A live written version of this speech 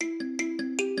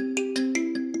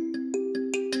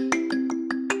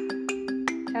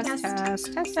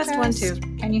Test 1, 2.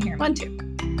 Can you hear me? 1, 2.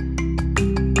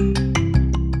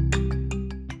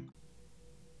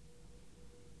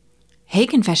 Hey,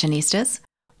 Confessionistas.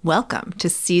 Welcome to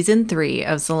Season 3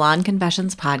 of Salon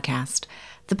Confessions Podcast,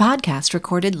 the podcast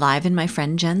recorded live in my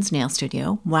friend Jen's nail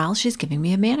studio while she's giving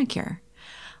me a manicure.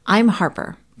 I'm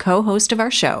Harper, co-host of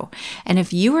our show, and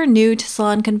if you are new to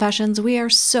Salon Confessions, we are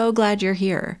so glad you're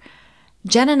here.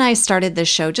 Jen and I started this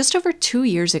show just over 2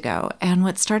 years ago, and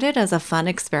what started as a fun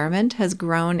experiment has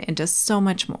grown into so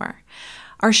much more.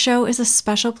 Our show is a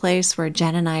special place where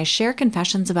Jen and I share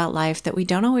confessions about life that we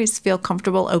don't always feel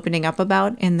comfortable opening up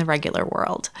about in the regular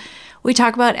world. We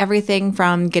talk about everything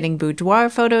from getting boudoir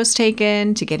photos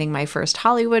taken, to getting my first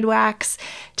Hollywood wax,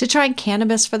 to trying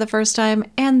cannabis for the first time,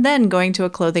 and then going to a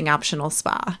clothing optional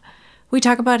spa. We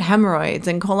talk about hemorrhoids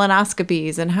and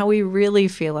colonoscopies and how we really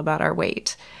feel about our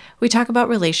weight. We talk about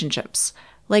relationships,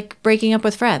 like breaking up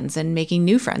with friends and making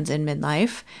new friends in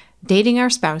midlife, dating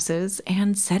our spouses,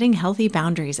 and setting healthy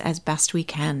boundaries as best we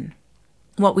can.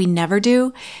 What we never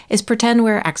do is pretend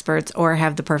we're experts or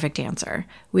have the perfect answer.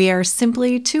 We are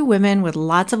simply two women with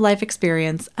lots of life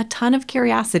experience, a ton of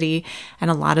curiosity, and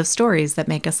a lot of stories that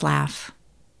make us laugh.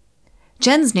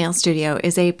 Jen's Nail Studio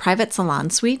is a private salon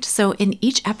suite, so in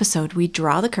each episode we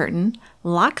draw the curtain,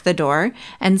 lock the door,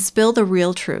 and spill the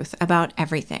real truth about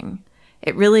everything.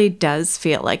 It really does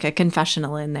feel like a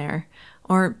confessional in there.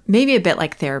 Or maybe a bit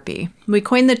like therapy. We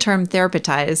coined the term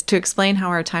therapetize to explain how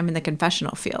our time in the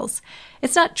confessional feels.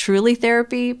 It's not truly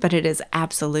therapy, but it is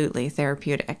absolutely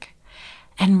therapeutic.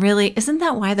 And really, isn't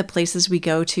that why the places we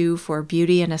go to for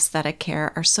beauty and aesthetic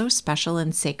care are so special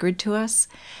and sacred to us?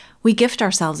 We gift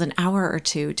ourselves an hour or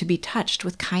two to be touched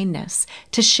with kindness,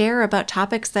 to share about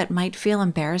topics that might feel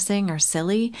embarrassing or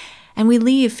silly, and we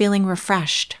leave feeling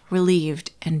refreshed,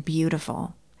 relieved, and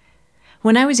beautiful.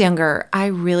 When I was younger, I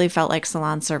really felt like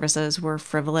salon services were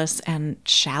frivolous and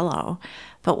shallow.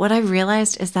 But what I've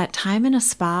realized is that time in a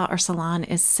spa or salon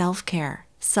is self-care,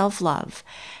 self-love,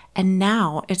 and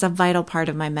now it's a vital part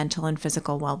of my mental and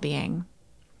physical well-being.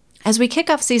 As we kick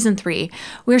off Season 3,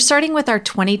 we're starting with our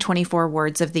 2024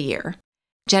 words of the year.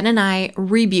 Jen and I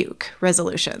rebuke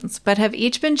resolutions, but have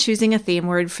each been choosing a theme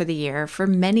word for the year for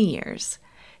many years.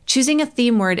 Choosing a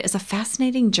theme word is a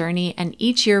fascinating journey, and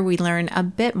each year we learn a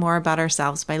bit more about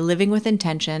ourselves by living with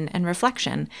intention and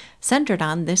reflection centered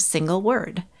on this single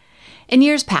word. In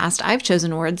years past, I've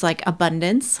chosen words like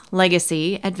abundance,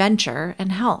 legacy, adventure,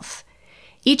 and health.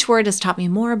 Each word has taught me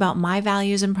more about my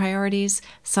values and priorities,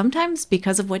 sometimes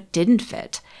because of what didn't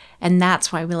fit, and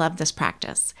that's why we love this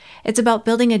practice. It's about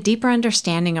building a deeper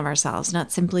understanding of ourselves,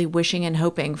 not simply wishing and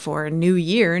hoping for a new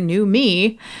year, new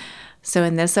me. So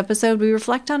in this episode, we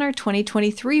reflect on our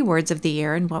 2023 words of the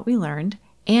year and what we learned,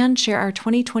 and share our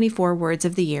 2024 words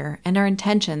of the year and our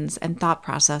intentions and thought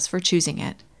process for choosing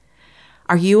it.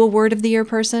 Are you a word of the year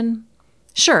person?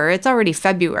 Sure, it's already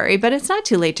February, but it's not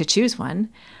too late to choose one.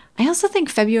 I also think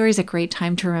February is a great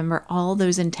time to remember all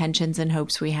those intentions and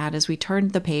hopes we had as we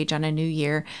turned the page on a new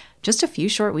year just a few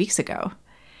short weeks ago.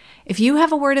 If you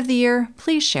have a word of the year,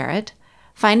 please share it.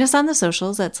 Find us on the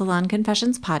socials at Salon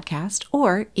Confessions Podcast,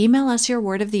 or email us your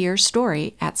word of the year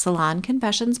story at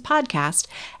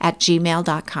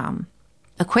salonconfessionspodcast@gmail.com.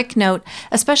 A quick note,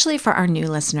 especially for our new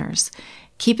listeners.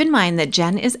 Keep in mind that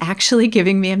Jen is actually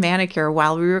giving me a manicure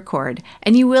while we record,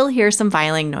 and you will hear some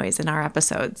filing noise in our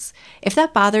episodes. If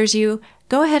that bothers you,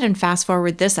 go ahead and fast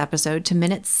forward this episode to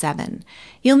minute 7.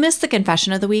 You'll miss the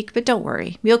confession of the week, but don't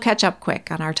worry, you'll catch up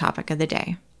quick on our topic of the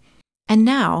day. And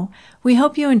now, we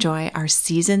hope you enjoy our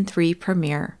Season 3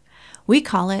 premiere. We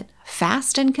call it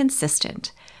Fast and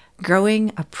Consistent,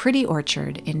 Growing a Pretty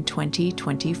Orchard in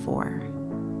 2024.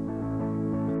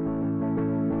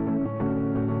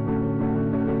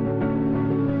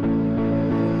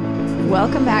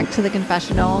 Welcome back to the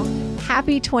confessional.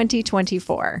 Happy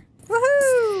 2024.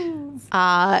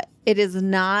 Woohoo! It is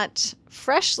not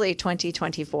freshly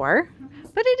 2024,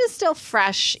 but it is still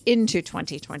fresh into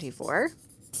 2024.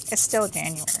 It's still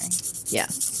January.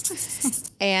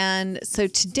 Yes. And so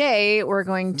today we're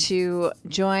going to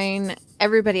join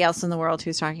everybody else in the world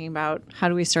who's talking about how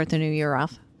do we start the new year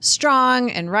off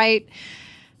strong and right,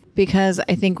 because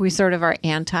I think we sort of are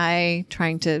anti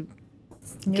trying to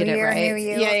get it right. New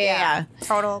you. Yeah.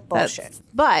 Total bullshit.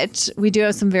 But we do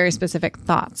have some very specific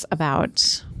thoughts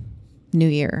about New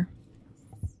Year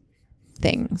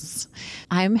things.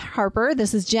 I'm Harper.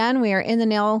 This is Jen. We are in the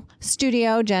nail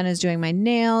studio. Jen is doing my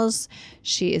nails.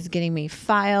 She is getting me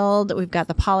filed. We've got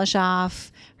the polish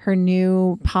off. Her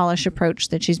new polish approach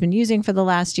that she's been using for the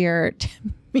last year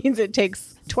means it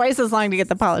takes twice as long to get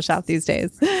the polish off these days.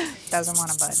 Doesn't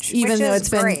want to budge. Even though it's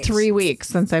been 3 weeks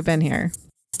since I've been here.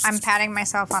 I'm patting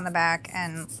myself on the back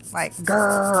and like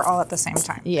grrr all at the same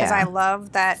time. Yeah. Because I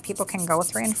love that people can go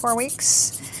 3 and 4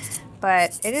 weeks,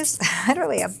 but it is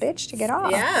literally a bitch to get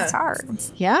off. Yeah. It's hard.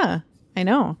 Yeah, I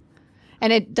know.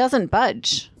 And it doesn't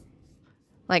budge.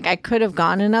 Like, I could have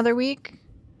gone another week.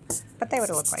 But they would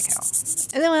have looked like hell.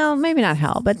 Well, maybe not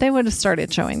hell, but they would have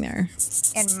started showing there.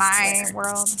 In my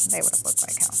world, they would have looked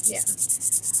like hell. Yeah.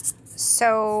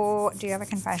 So, do you have a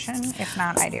confession? If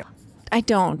not, I do. I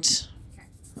don't.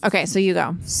 Okay, so you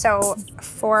go. So,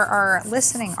 for our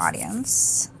listening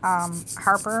audience,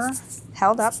 Harper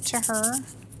held up to her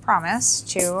promise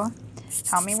to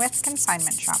help me with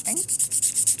consignment shopping.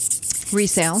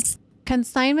 Resale.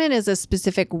 Consignment is a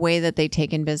specific way that they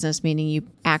take in business, meaning you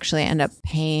actually end up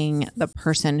paying the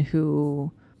person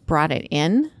who brought it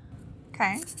in.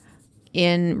 Okay.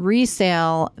 In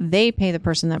resale, they pay the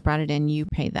person that brought it in, you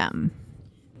pay them.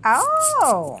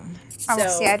 Oh, So-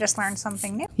 see, I just learned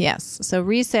something new. Yes. So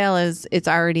resale is it's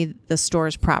already the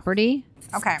store's property.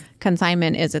 Okay.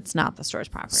 Consignment is it's not the store's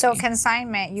property. So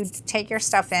consignment, you take your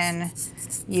stuff in,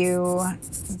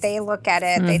 they look at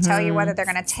it, they tell you whether they're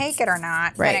going to take it or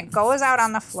not. Right. Then it goes out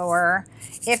on the floor.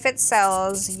 If it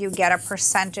sells, you get a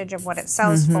percentage of what it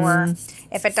sells for.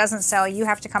 If it doesn't sell, you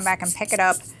have to come back and pick it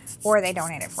up, or they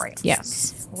donate it for you.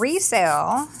 Yes.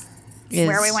 Resale,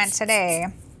 where we went today,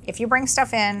 if you bring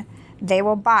stuff in, they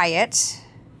will buy it,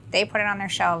 they put it on their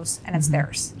shelves, and it's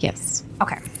theirs. Yes.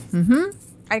 Okay. Mm-hmm.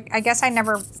 I guess I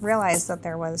never realized that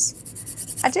there was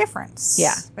a difference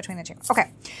between the two.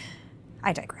 Okay.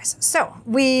 I digress. So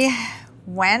we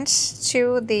went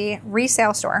to the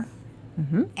resale store,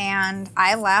 and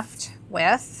I left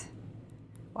with,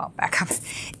 well, back up.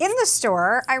 In the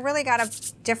store, I really got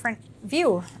a different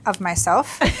view of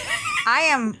myself. I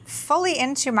am fully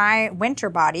into my winter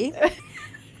body.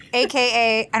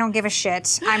 AKA, I don't give a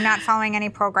shit. I'm not following any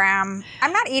program.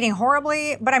 I'm not eating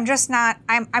horribly, but I'm just not,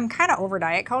 I'm kind of over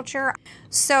diet culture.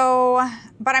 So,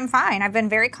 but I'm fine. I've been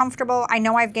very comfortable. I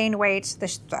know I've gained weight.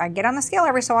 I get on the scale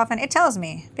every so often. It tells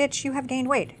me, bitch, you have gained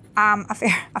weight. A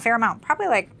fair amount, probably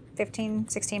like 15,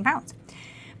 16 pounds.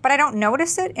 But I don't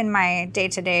notice it in my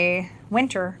day-to-day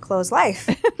winter clothes life.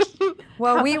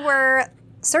 Well, we were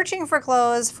searching for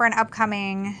clothes for an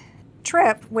upcoming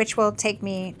trip, which will take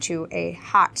me to a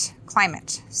hot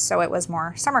climate. So it was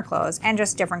more summer clothes and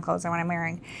just different clothes than what I'm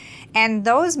wearing. And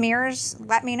those mirrors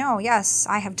let me know, yes,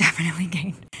 I have definitely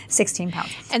gained 16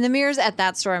 pounds. And the mirrors at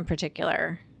that store in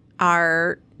particular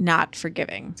are not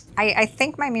forgiving. I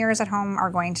think my mirrors at home are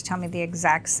going to tell me the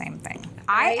exact same thing.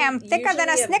 I am thicker than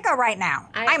a usually snicker right now.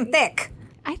 I'm thick.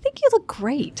 I think you look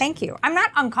great. Thank you. I'm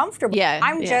not uncomfortable. Yeah,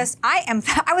 I'm yeah. just, I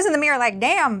was in the mirror like,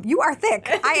 damn, you are thick.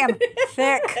 I am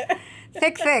thick.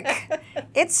 Thick.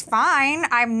 It's fine.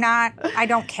 I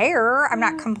don't care. I'm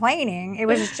not complaining. It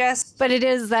was just. But it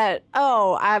is that,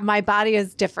 my body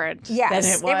is different Yes,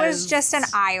 than it was. it was just an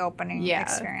eye-opening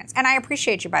experience. And I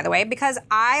appreciate you, by the way, because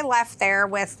I left there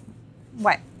with,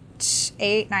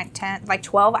 8, 9, 10, like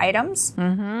 12 items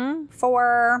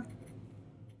for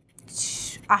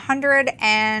 $100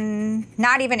 and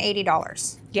not even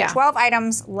 $80. Yeah. 12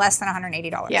 items, less than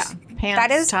 $180. Yeah. Pants,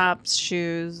 That is, tops,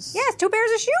 shoes. yes, 2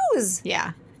 pairs of shoes.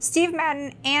 Yeah. Steve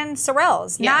Madden and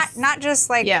Sorel's. Yes. Not just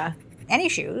like Yeah. any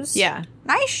shoes. Yeah.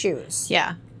 Nice shoes.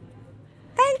 Yeah.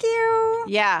 Thank you.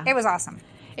 Yeah. It was awesome.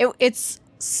 It's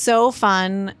so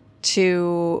fun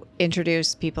to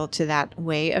introduce people to that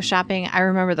way of shopping. I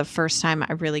remember the first time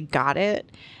I really got it,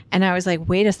 and I was like,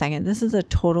 wait a second, this is a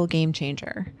total game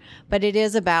changer. But it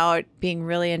is about being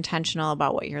really intentional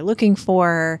about what you're looking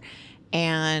for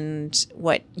and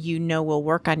what you know will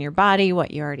work on your body, what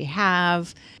you already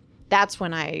have. That's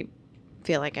when I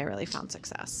feel like I really found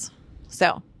success.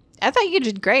 So I thought you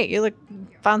did great. You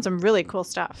found some really cool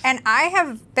stuff. And I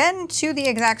have been to the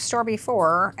exact store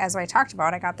before, as I talked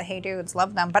about. I got the Hey Dudes,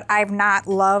 love them, but I've not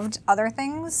loved other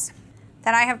things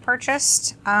that I have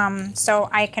purchased. So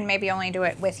I can maybe only do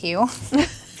it with you.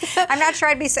 I'm not sure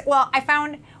I'd be. Well, I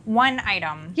found one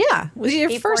item. Yeah, it was your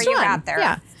Before first you one. got there.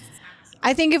 Yeah,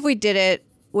 I think if we did it,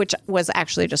 which was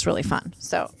actually just really fun.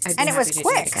 So I'd be And it happy was to do it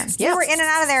quick. again. We were in and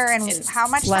out of there in how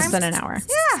much Less time? than an hour.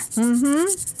 Yeah.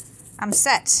 I'm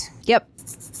set. Yep.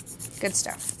 Good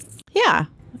stuff. Yeah.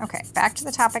 Okay, back to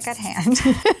the topic at hand.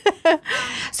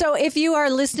 So if you are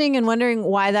listening and wondering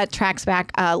why that tracks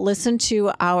back, listen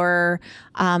to our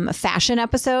fashion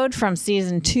episode from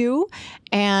season 2,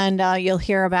 and you'll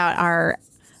hear about our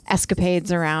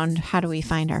escapades around how do we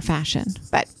find our fashion.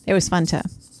 But it was fun to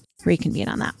reconvene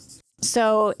on that.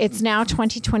 So it's now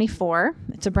 2024.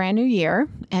 It's a brand new year.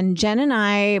 And Jen and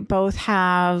I both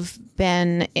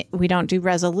we don't do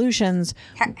resolutions.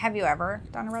 Have you ever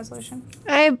done a resolution?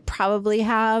 I probably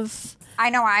have.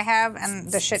 I know I have,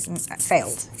 and the shit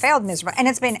failed miserably.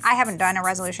 And I haven't done a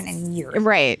resolution in years.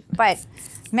 Right. But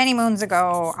many moons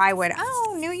ago, I would,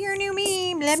 new year, new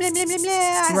me, blah, blah, blah, blah,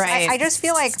 blah. Right. I just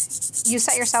feel like you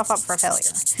set yourself up for failure.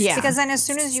 Yeah. Because then as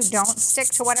soon as you don't stick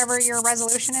to whatever your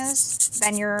resolution is,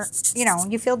 then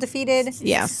you feel defeated.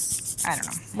 Yes. I don't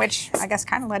know, which I guess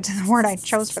kind of led to the word I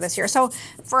chose for this year. So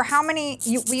for how many,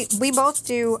 we both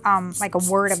do like a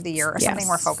word of the year or something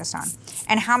we're focused on.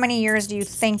 And how many years do you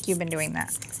think you've been doing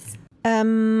that?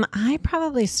 I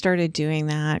probably started doing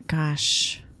that,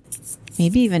 gosh,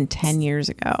 maybe even 10 years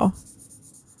ago.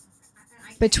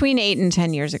 Between 8 and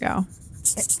 10 years ago.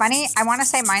 It's funny. I want to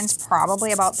say mine's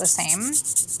probably about the same,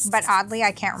 but oddly,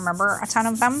 I can't remember a ton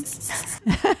of them.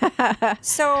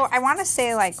 So I want to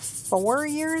say like 4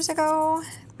 years ago,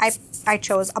 I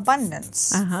chose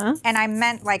abundance. Uh-huh. And I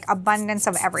meant like abundance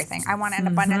of everything. I want an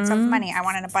abundance of money. I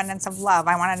want an abundance of love.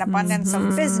 I want an abundance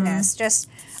of business, just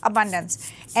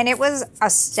abundance. And it was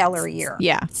a stellar year.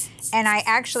 Yeah. And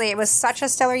it was such a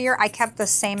stellar year, I kept the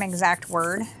same exact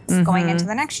word going into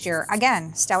the next year.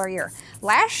 Again, stellar year.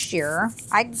 Last year,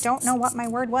 I don't know what my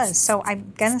word was, so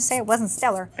I'm going to say it wasn't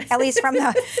stellar. At least from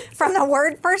the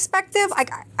word perspective,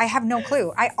 I have no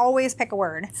clue. I always pick a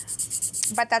word.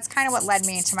 But that's kind of what led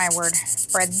me to my word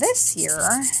for this year.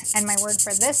 And my word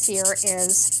for this year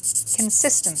is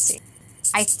consistency.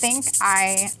 I think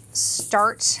I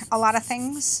start a lot of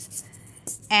things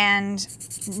and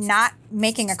not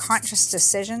making a conscious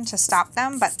decision to stop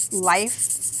them, but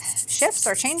life shifts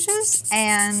or changes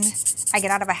and I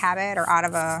get out of a habit or out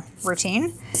of a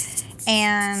routine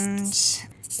and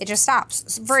it just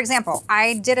stops. For example,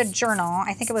 I did a journal,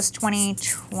 I think it was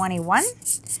 2021,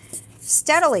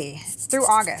 steadily through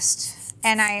August.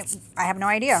 And I have no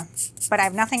idea, but I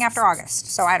have nothing after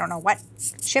August. So I don't know what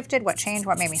shifted, what changed,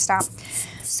 what made me stop.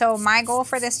 So my goal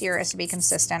for this year is to be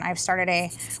consistent. I've started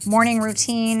a morning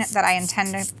routine that I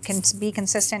intend to be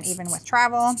consistent even with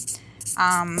travel.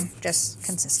 Just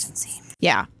consistency.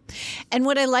 Yeah. And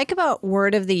what I like about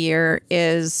Word of the Year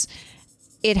is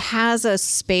it has a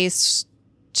space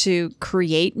to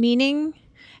create meaning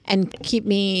and keep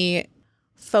me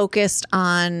focused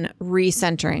on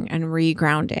recentering and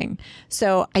regrounding.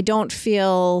 So I don't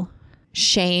feel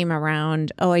shame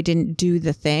around, I didn't do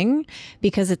the thing,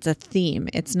 because it's a theme.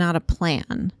 It's not a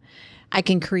plan. I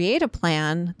can create a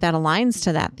plan that aligns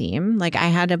to that theme. Like I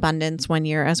had abundance one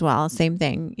year as well. Same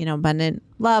thing, abundant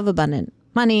love, abundant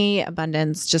money,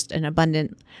 abundance, just an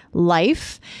abundant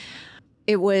life.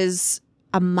 It was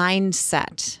a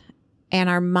mindset, and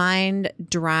our mind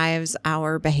drives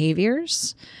our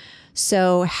behaviors.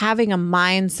 So having a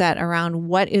mindset around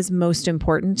what is most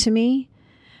important to me,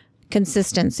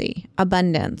 consistency,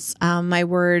 abundance. My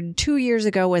word 2 years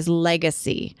ago was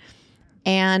legacy.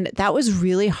 And that was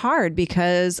really hard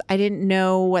because I didn't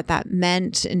know what that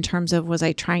meant in terms of, was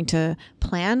I trying to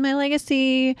plan my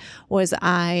legacy? Was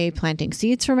I planting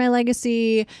seeds for my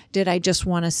legacy? Did I just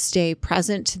want to stay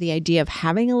present to the idea of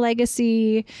having a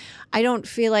legacy? I don't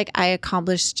feel like I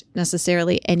accomplished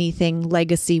necessarily anything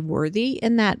legacy worthy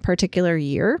in that particular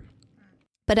year.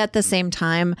 But at the same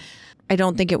time, I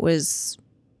don't think it was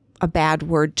a bad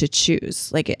word to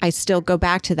choose. Like I still go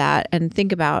back to that and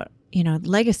think about,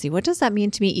 legacy. What does that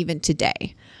mean to me even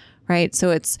today? Right?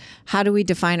 So it's, how do we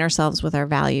define ourselves with our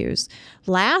values?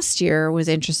 Last year was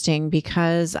interesting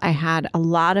because I had a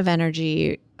lot of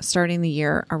energy starting the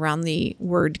year around the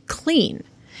word clean.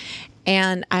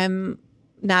 And I'm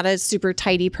not a super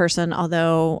tidy person,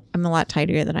 although I'm a lot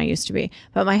tidier than I used to be.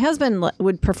 But my husband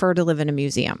would prefer to live in a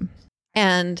museum.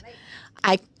 And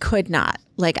I could not.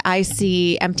 Like I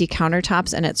see empty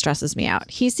countertops and it stresses me out.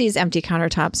 He sees empty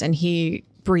countertops and he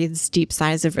breathes deep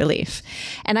sighs of relief.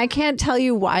 And I can't tell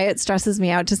you why it stresses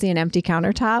me out to see an empty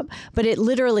countertop, but it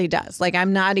literally does. Like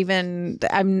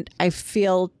I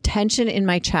feel tension in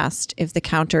my chest if the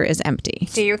counter is empty.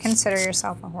 Do you consider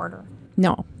yourself a hoarder?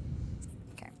 No.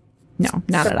 Okay. No,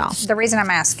 not at all. The reason I'm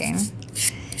asking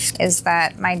is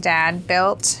that my dad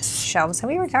built shelves. Have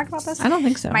we ever talked about this? I don't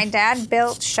think so. My dad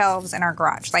built shelves in our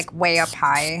garage, like way up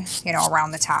high,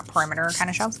 around the top perimeter kind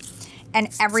of shelves. And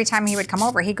every time he would come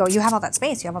over, he'd go, you have all that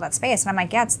space. And I'm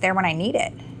like, yeah, it's there when I need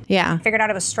it. Yeah. Figured out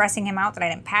it was stressing him out that I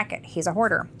didn't pack it. He's a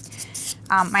hoarder.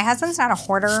 My husband's not a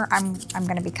hoarder. I'm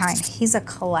going to be kind. He's a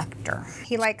collector.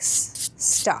 He likes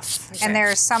stuff. Okay. And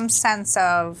there's some sense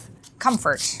of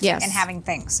comfort Yes. in having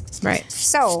things. Right.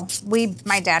 So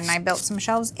my dad and I built some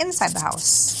shelves inside the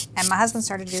house, and my husband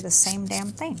started to do the same damn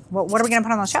thing. Well, what are we going to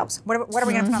put on those shelves? What are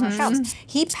we going to put on those shelves?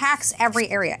 He packs every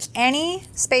area. Any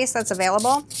space that's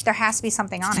available, there has to be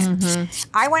something on it.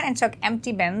 I went and took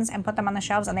empty bins and put them on the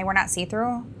shelves, and they were not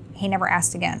see-through. He never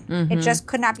asked again. It just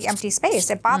could not be empty space.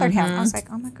 It bothered him. I was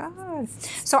like, oh my God.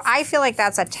 So I feel like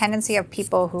that's a tendency of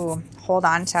people who hold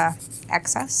on to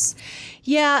excess.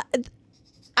 Yeah,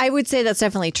 I would say that's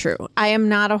definitely true. I am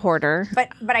not a hoarder.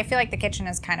 But I feel like the kitchen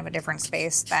is kind of a different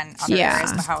space than other areas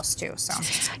of the house too. So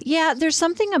yeah, there's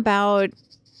something about,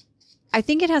 I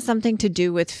think it has something to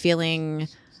do with feeling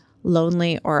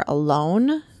lonely or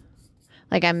alone.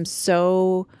 Like I'm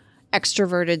so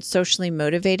extroverted, socially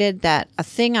motivated that a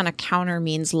thing on a counter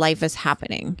means life is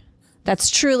happening. That's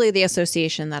truly the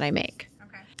association that I make.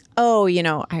 okay. Oh,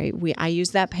 I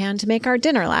used that pan to make our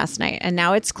dinner last night and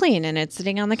now it's clean and it's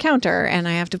sitting on the counter and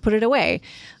I have to put it away.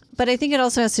 But I think it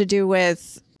also has to do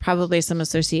with probably some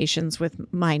associations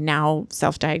with my now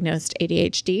self-diagnosed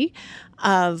ADHD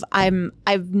of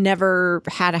I've never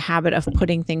had a habit of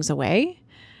putting things away,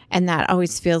 and that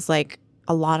always feels like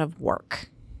a lot of work.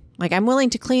 Like I'm willing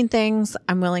to clean things.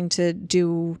 I'm willing to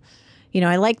do,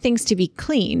 I like things to be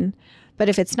clean, but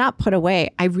if it's not put away,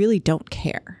 I really don't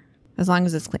care as long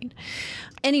as it's clean.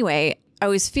 Anyway, I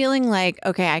was feeling like,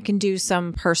 okay, I can do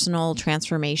some personal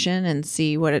transformation and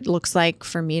see what it looks like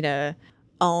for me to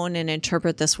own and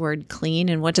interpret this word clean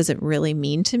and what does it really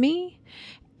mean to me.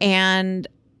 And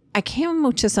I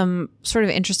came to some sort of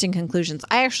interesting conclusions.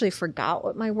 I actually forgot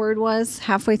what my word was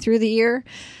halfway through the year,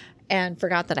 and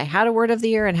forgot that I had a word of the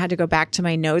year and had to go back to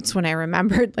my notes when I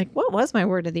remembered, like, what was my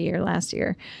word of the year last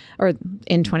year or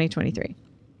in 2023?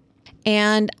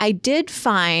 And I did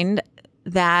find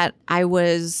that I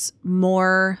was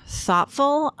more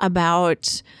thoughtful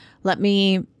about, let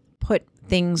me put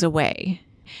things away.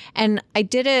 And I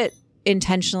did it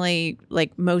intentionally,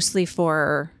 like mostly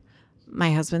for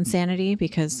my husband's sanity,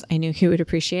 because I knew he would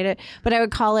appreciate it. But I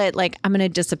would call it like, I'm going to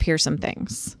disappear some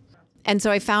things. And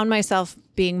so I found myself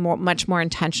being much more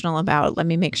intentional about, let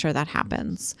me make sure that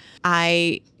happens.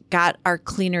 I got our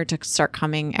cleaner to start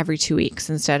coming every 2 weeks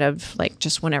instead of like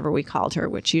just whenever we called her,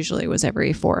 which usually was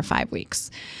every 4 or 5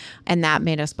 weeks. And that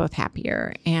made us both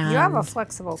happier. And you have a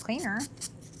flexible cleaner.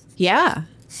 Yeah.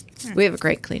 We have a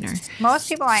great cleaner. Most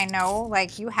people I know,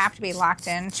 like, you have to be locked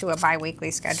into a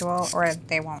bi-weekly schedule or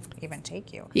they won't even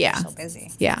take you. Yeah. You're so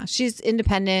busy. Yeah. She's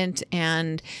independent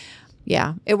and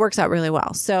yeah, it works out really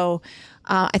well. So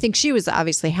I think she was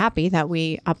obviously happy that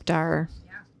we upped our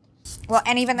Well,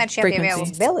 and even that she had the frequency.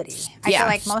 availability. I Yeah. feel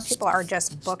like most people are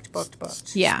just booked.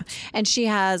 Yeah. And she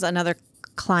has another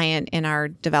client in our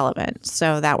development.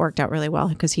 So that worked out really well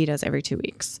because he does every 2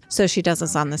 weeks. So she does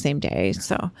us on the same day.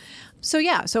 So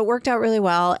yeah, so it worked out really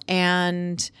well.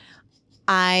 And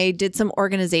I did some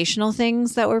organizational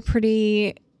things that were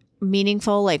pretty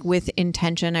meaningful, like with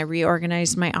intention. I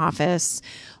reorganized my office.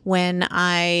 When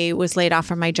I was laid off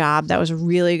from my job, that was a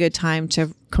really good time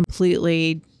to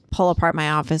completely pull apart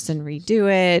my office and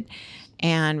redo it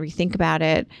and rethink about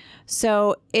it.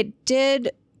 So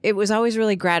it was always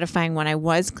really gratifying when I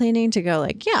was cleaning to go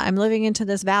like, yeah, I'm living into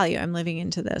this value. I'm living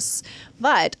into this.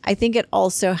 But I think it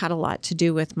also had a lot to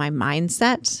do with my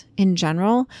mindset in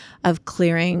general of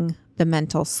clearing the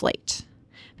mental slate,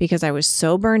 because I was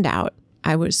so burned out.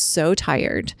 I was so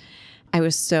tired. I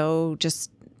was so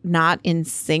just not in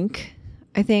sync,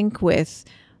 I think, with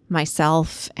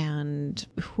myself and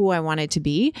who I wanted to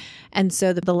be. And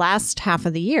so the last half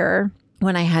of the year,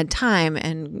 when I had time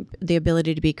and the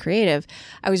ability to be creative,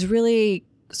 I was really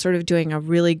sort of doing a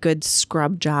really good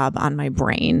scrub job on my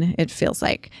brain, it feels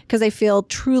like, because I feel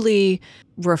truly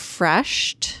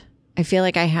refreshed. I feel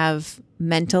like I have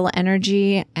mental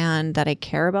energy and that I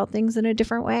care about things in a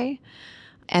different way.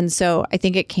 And so I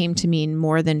think it came to mean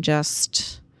more than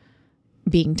just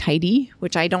being tidy,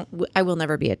 which I will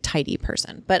never be a tidy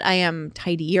person, but I am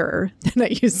tidier than I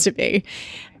used to be.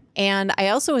 And I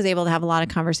also was able to have a lot of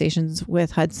conversations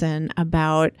with Hudson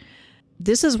about,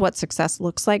 this is what success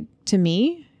looks like to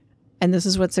me, and this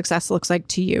is what success looks like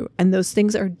to you. And those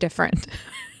things are different.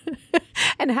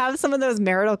 And have some of those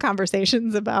marital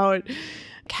conversations about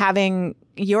having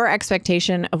your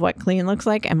expectation of what clean looks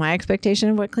like and my expectation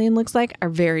of what clean looks like are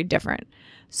very different.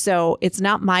 So it's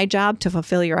not my job to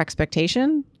fulfill your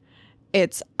expectation.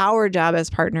 It's our job as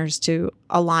partners to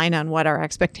align on what our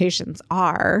expectations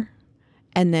are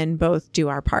and then both do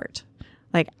our part.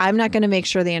 Like, I'm not going to make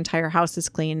sure the entire house is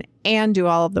clean and do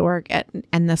all of the work.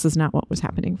 And this is not what was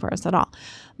happening for us at all.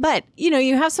 But,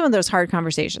 you have some of those hard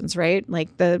conversations, right?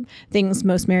 Like the things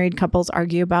most married couples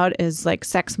argue about is like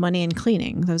sex, money, and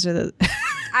cleaning. Those are the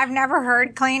I've never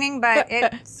heard cleaning, but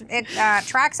it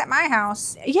tracks at my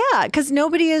house. Yeah, because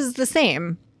nobody is the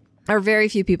same, or very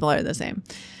few people are the same.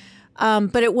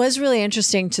 But it was really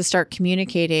interesting to start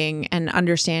communicating and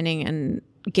understanding and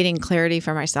getting clarity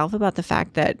for myself about the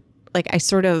fact that, like, I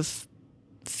sort of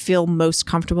feel most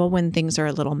comfortable when things are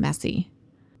a little messy.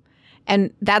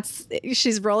 And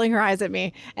she's rolling her eyes at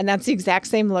me, and that's the exact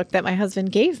same look that my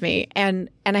husband gave me. And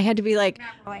I had to be like, I'm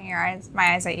not rolling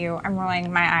my eyes at you. I'm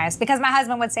rolling my eyes because my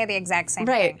husband would say the exact same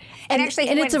thing. And actually,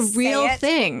 and it's a real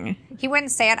thing. He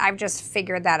wouldn't say it. I've just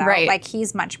figured that out. Right. Like,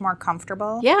 he's much more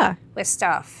comfortable with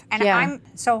stuff. And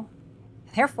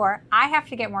therefore, I have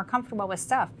to get more comfortable with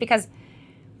stuff because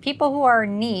people who are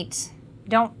neat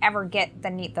don't ever get the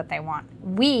neat that they want.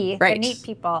 The neat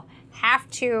people, have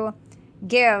to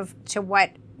give to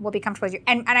what will be comfortable with you.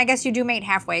 And I guess you do mate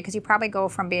halfway because you probably go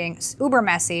from being uber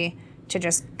messy to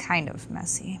just kind of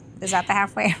messy. Is that the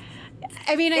halfway?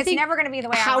 I mean, I think never going to be the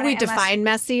way I how want we it define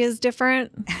messy is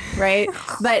different, right?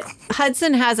 But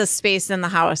Hudson has a space in the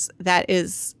house that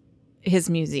is his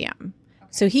museum. Okay.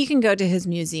 So he can go to his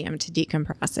museum to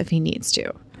decompress if he needs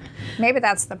to. Maybe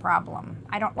that's the problem.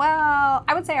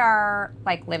 I would say our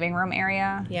living room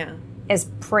area is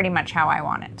pretty much how I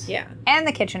want it. Yeah. And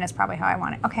the kitchen is probably how I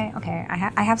want it. Okay.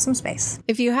 I have some space.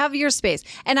 If you have your space,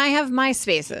 and I have my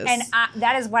spaces. And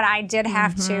that is what I did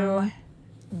have to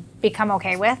become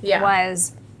okay with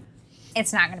was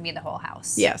it's not going to be the whole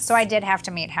house. Yes. So I did have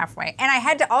to meet halfway. And I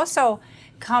had to also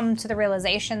come to the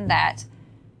realization that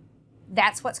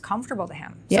that's what's comfortable to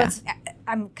him. So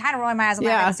I'm kind of rolling my eyes and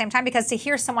laughing at the same time because to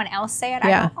hear someone else say it,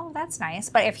 I go, oh, that's nice.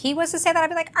 But if he was to say that, I'd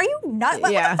be like, are you nuts?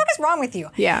 What the fuck is wrong with you?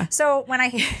 Yeah. So when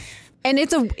I... And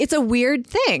it's a weird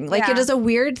thing. Like, it is a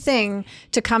weird thing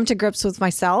to come to grips with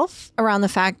myself around the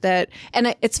fact that,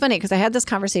 and it's funny because I had this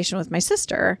conversation with my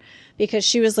sister because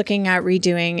she was looking at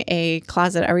redoing a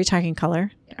closet. Are we talking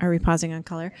color? Are we pausing on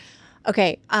color?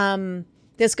 Okay.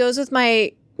 This goes with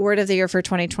my word of the year for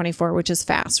 2024, which is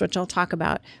fast, which I'll talk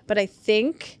about. But I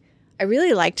think I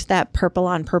really liked that purple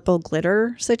on purple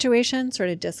glitter situation, sort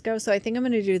of disco. So I think I'm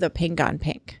going to do the pink on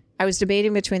pink. I was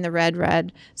debating between the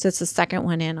red. So it's the second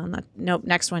one in on the,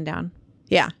 next one down.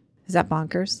 Yeah. Is that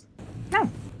bonkers?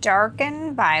 No. Dark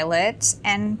and violet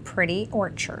and pretty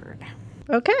orchard.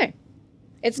 Okay.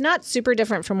 It's not super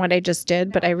different from what I just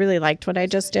did, but I really liked what I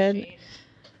just did.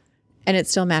 And it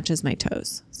still matches my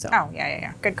toes. So. Oh,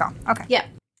 yeah. Good call. Okay. Yeah.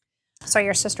 So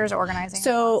your sister's organizing.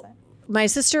 So my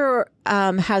sister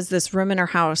has this room in her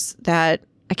house that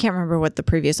I can't remember what the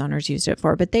previous owners used it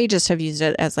for, but they just have used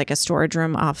it as like a storage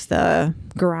room off the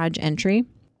garage entry.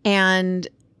 And,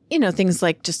 things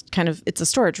like just kind of, it's a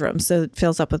storage room, so it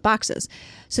fills up with boxes.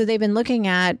 So they've been looking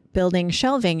at building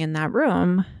shelving in that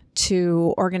room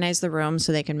to organize the room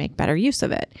so they can make better use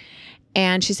of it.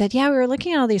 And she said, we were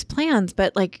looking at all these plans,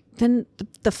 but then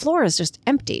the floor is just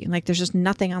empty. Like, there's just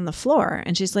nothing on the floor.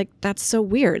 And she's like, that's so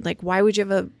weird. Like, why would you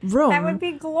have a room? That would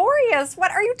be glorious.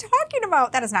 What are you talking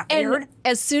about? That is not weird.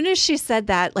 As soon as she said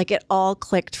that, it all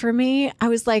clicked for me. I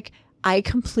was like, I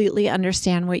completely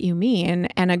understand what you mean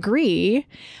and agree.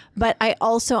 But I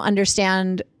also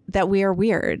understand that we are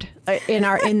weird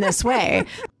in this way.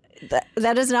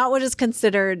 That is not what is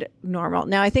considered normal.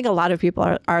 Now, I think a lot of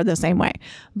people are the same way,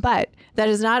 but that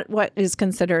is not what is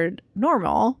considered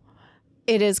normal.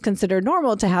 It is considered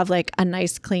normal to have a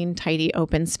nice, clean, tidy,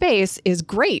 open space is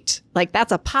great.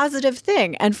 That's a positive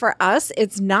thing. And for us,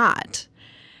 it's not.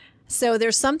 So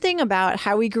there's something about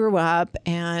how we grew up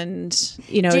and,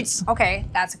 Okay,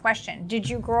 that's a question. Did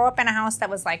you grow up in a house that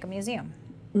was like a museum?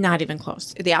 Not even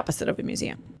close. The opposite of a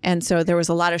museum. And so there was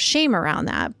a lot of shame around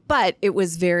that, but it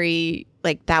was very,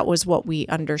 that was what we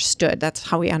understood. That's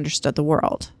how we understood the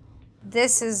world.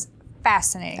 This is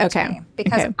fascinating to me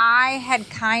because I had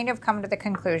kind of come to the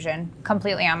conclusion,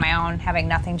 completely on my own, having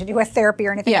nothing to do with therapy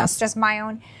or anything else, just my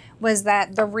own, was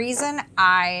that the reason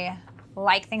I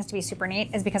like things to be super neat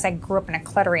is because I grew up in a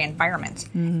cluttery environment.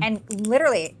 Mm-hmm. And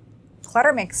literally,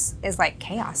 clutter is like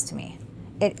chaos to me.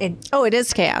 It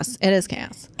is chaos. It is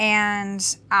chaos. And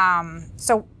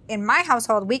so in my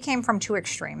household, we came from two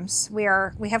extremes. We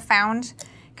have found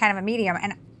kind of a medium,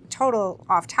 and total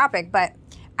off topic, but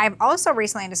I've also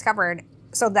recently discovered,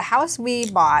 so the house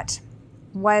we bought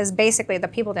was basically, the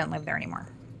people didn't live there anymore.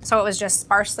 So it was just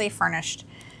sparsely furnished.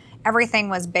 Everything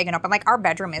was big and open. Our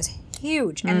bedroom is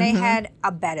huge, and they had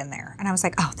a bed in there. And I was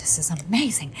like, oh, this is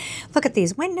amazing. Look at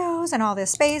these windows and all this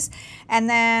space. And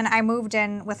then I moved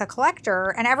in with a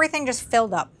collector, and everything just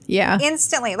filled up. Yeah.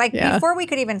 Instantly. Before we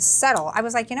could even settle, I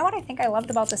was like, you know what I think I loved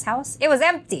about this house? It was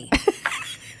empty.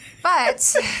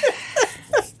 But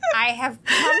I have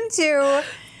come to,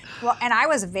 and I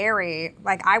was very,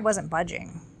 I wasn't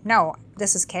budging. no,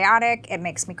 this is chaotic. It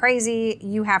makes me crazy.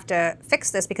 You have to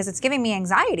fix this because it's giving me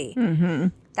anxiety. Mm-hmm.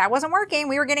 That wasn't working.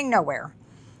 We were getting nowhere.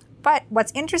 But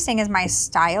what's interesting is my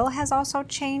style has also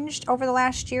changed over the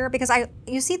last year because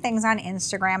you see things on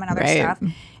Instagram and other stuff.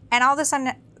 And all of a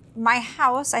sudden, my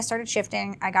house, I started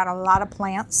shifting. I got a lot of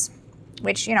plants,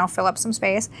 which, fill up some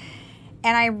space.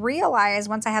 And I realized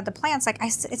once I had the plants, like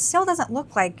it still doesn't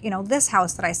look like, this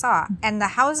house that I saw. And the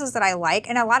houses that I like,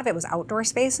 and a lot of it was outdoor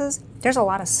spaces, there's a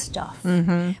lot of stuff.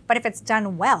 Mm-hmm. But if it's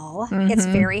done well, it's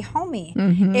very homey.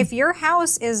 Mm-hmm. If your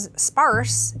house is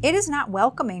sparse, it is not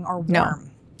welcoming or warm. No.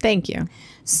 Thank you.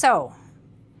 So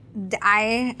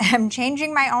I am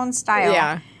changing my own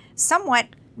style somewhat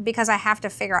because I have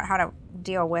to figure out how to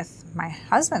deal with my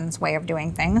husband's way of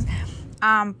doing things.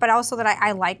 But also that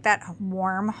I like that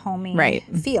warm, homey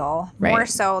feel more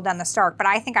so than the Stark. But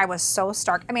I think I was so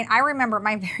Stark. I mean, I remember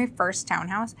my very first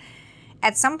townhouse.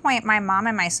 At some point, my mom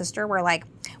and my sister were like,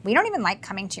 we don't even like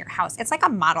coming to your house. It's like a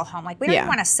model home. Like, we don't even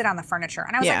want to sit on the furniture.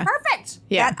 And I was like, perfect.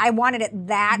 Yeah. I wanted it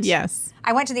that. Yes.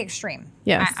 I went to the extreme.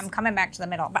 Yes. I'm coming back to the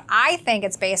middle. But I think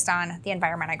it's based on the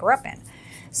environment I grew up in.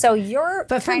 So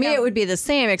But for me, it would be the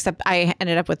same, except I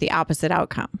ended up with the opposite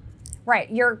outcome. Right.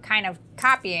 You're kind of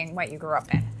copying what you grew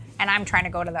up in. And I'm trying to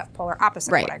go to the polar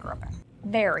opposite of what I grew up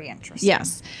in. Very interesting.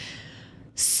 Yes.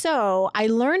 So I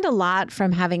learned a lot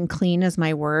from having clean as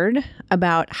my word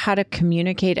about how to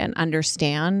communicate and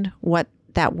understand what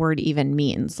that word even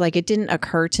means. Like, it didn't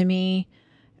occur to me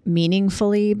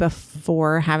meaningfully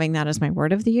before having that as my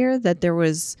word of the year that there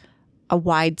was a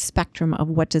wide spectrum of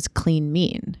what does clean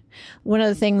mean. One of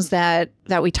the things that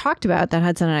we talked about, that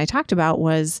Hudson and I talked about,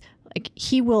 was like,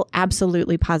 he will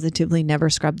absolutely positively never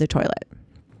scrub the toilet.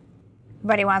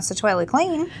 But he wants the toilet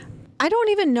clean. I don't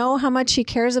even know how much he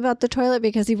cares about the toilet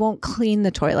because he won't clean the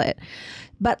toilet.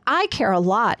 But I care a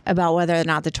lot about whether or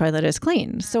not the toilet is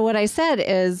clean. So what I said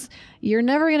is, you're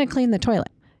never going to clean the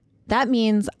toilet. That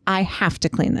means I have to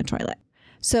clean the toilet.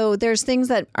 So there's things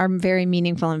that are very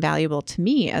meaningful and valuable to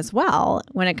me as well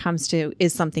when it comes to,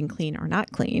 is something clean or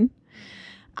not clean?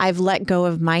 I've let go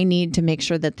of my need to make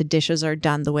sure that the dishes are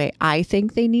done the way I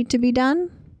think they need to be done,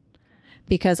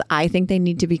 because I think they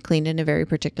need to be cleaned in a very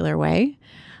particular way.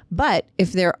 But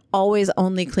if they're always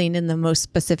only cleaned in the most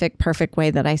specific, perfect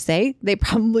way that I say, they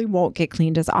probably won't get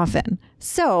cleaned as often.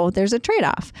 So there's a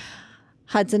trade-off.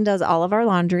 Hudson does all of our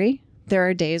laundry. There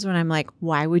are days when I'm like,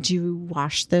 why would you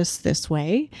wash this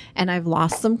way? And I've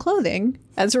lost some clothing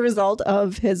as a result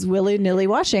of his willy-nilly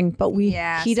washing. But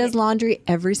he does laundry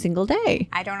every single day.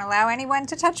 I don't allow anyone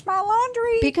to touch my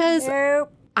laundry. Because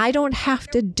I don't have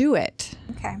to do it.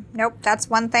 Okay. Nope. That's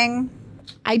one thing.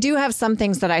 I do have some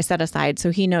things that I set aside,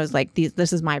 so he knows, like,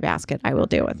 this is my basket. I will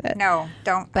deal with it. No,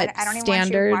 don't. But I don't even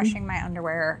want you washing my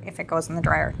underwear if it goes in the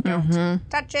dryer. Don't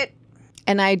touch it.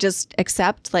 And I just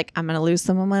accept, like, I'm going to lose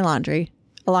some of my laundry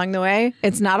along the way.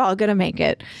 It's not all going to make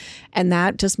it. And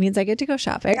that just means I get to go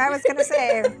shopping. I was going to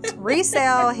say,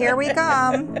 resale, here we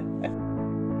come.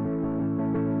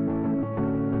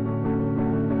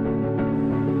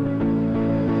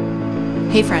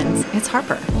 Hey friends, it's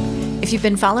Harper. If you've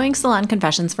been following Salon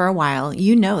Confessions for a while,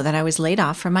 you know that I was laid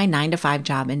off from my 9-to-5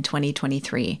 job in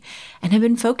 2023 and have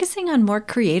been focusing on more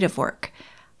creative work.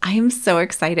 I am so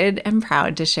excited and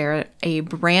proud to share a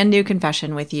brand new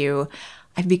confession with you.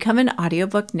 I've become an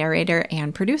audiobook narrator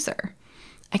and producer.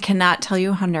 I cannot tell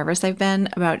you how nervous I've been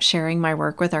about sharing my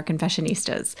work with our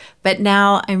confessionistas, but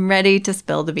now I'm ready to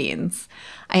spill the beans.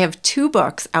 I have 2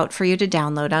 books out for you to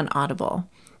download on Audible.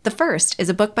 The first is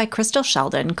a book by Crystal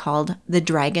Sheldon called The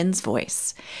Dragon's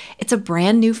Voice. It's a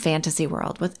brand new fantasy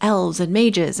world with elves and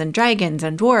mages and dragons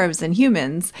and dwarves and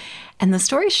humans. And the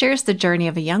story shares the journey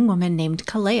of a young woman named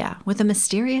Kalea with a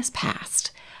mysterious past.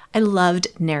 I loved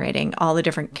narrating all the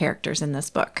different characters in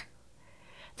this book.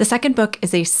 The second book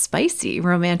is a spicy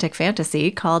romantic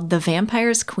fantasy called The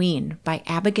Vampire's Queen by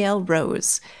Abigail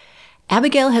Rose.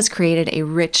 Abigail has created a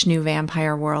rich new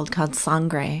vampire world called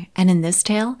Sangre, and in this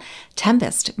tale,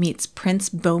 Tempest meets Prince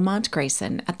Beaumont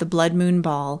Grayson at the Blood Moon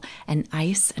Ball, and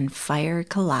ice and fire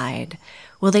collide.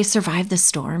 Will they survive the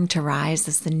storm to rise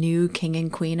as the new king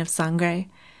and queen of Sangre?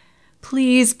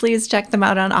 Please, please check them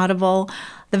out on Audible.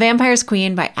 The Vampire's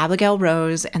Queen by Abigail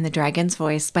Rose and The Dragon's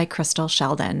Voice by Crystal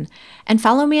Sheldon. And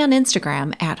follow me on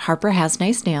Instagram at Harper Has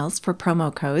Nice Nails for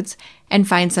promo codes and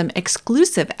find some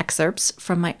exclusive excerpts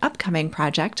from my upcoming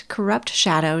project, Corrupt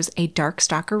Shadows, A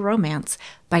Darkstalker Romance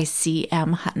by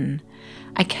C.M. Hutton.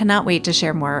 I cannot wait to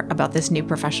share more about this new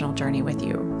professional journey with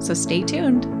you, so stay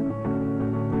tuned.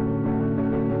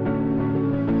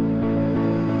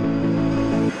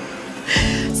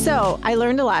 So I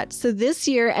learned a lot. So this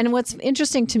year, and what's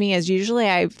interesting to me is usually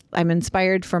I'm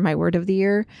inspired for my word of the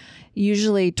year,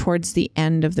 usually towards the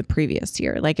end of the previous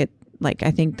year. Like I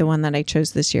think the one that I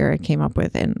chose this year, I came up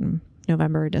with in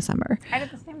November or December. I did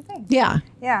the same thing. Yeah.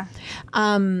 Yeah.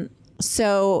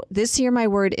 So this year my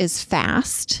word is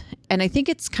fast. And I think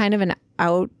it's kind of an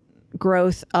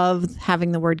outgrowth of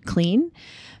having the word clean,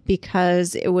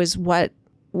 because it was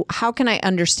how can I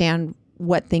understand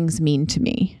what things mean to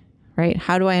me, right?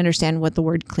 How do I understand what the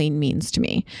word clean means to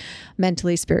me,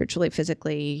 mentally, spiritually,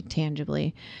 physically,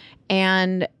 tangibly?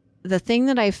 And the thing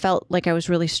that I felt like I was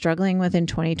really struggling with in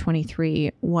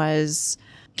 2023 was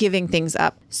giving things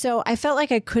up. So I felt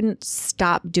like I couldn't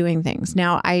stop doing things.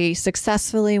 Now I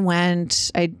successfully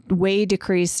I way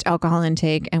decreased alcohol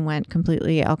intake and went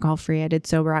completely alcohol free. I did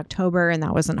sober October, and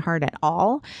that wasn't hard at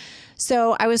all.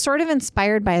 So I was sort of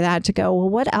inspired by that to go, well,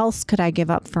 what else could I give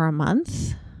up for a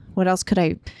month? What else could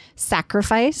I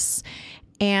sacrifice?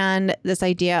 And this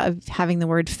idea of having the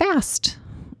word fast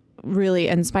really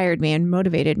inspired me and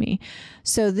motivated me.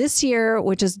 So this year,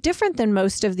 which is different than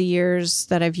most of the years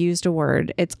that I've used a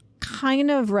word, it's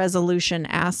kind of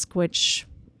resolution-esque, which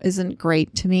isn't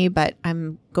great to me, but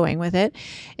I'm going with it,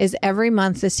 is every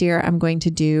month this year I'm going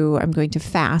to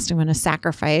fast, I'm going to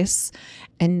sacrifice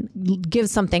and give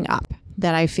something up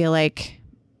that I feel like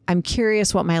I'm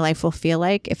curious what my life will feel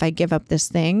like if I give up this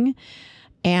thing,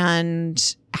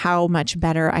 and how much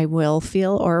better I will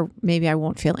feel, or maybe I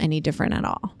won't feel any different at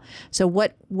all. So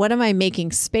what am I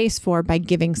making space for by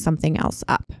giving something else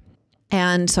up?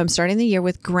 And so I'm starting the year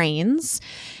with grains,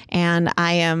 and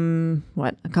I am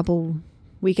a couple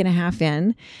week and a half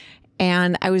in,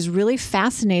 and I was really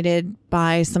fascinated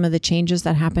by some of the changes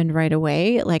that happened right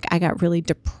away. Like I got really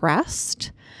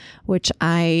depressed, which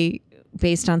I,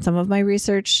 based on some of my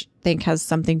research, think has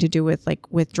something to do with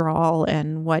like withdrawal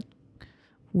and what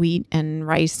wheat and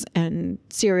rice and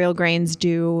cereal grains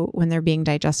do when they're being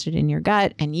digested in your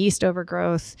gut, and yeast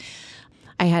overgrowth.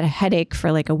 I had a headache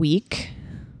for like a week,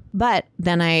 but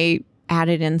then I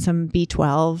added in some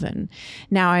B12 and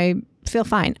now I feel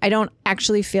fine. I don't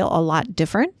actually feel a lot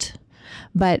different,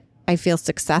 but I feel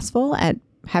successful at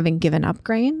having given up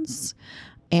grains.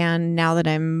 And now that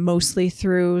I'm mostly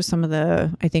through some of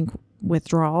the, I think,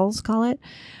 withdrawals, call it,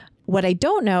 what I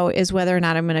don't know is whether or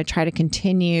not I'm going to try to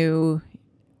continue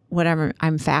whatever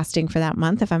I'm fasting for that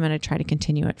month, if I'm going to try to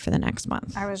continue it for the next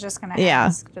month. I was just going to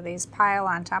ask, do these pile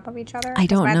on top of each other? I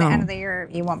don't know. By the end of the year,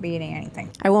 you won't be eating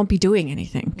anything. I won't be doing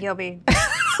anything. You'll be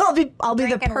I'll be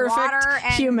the perfect water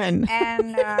and, human.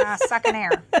 And sucking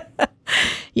air.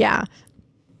 Yeah.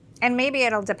 And maybe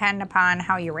it'll depend upon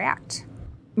how you react.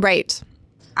 Right.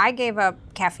 I gave up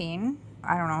caffeine,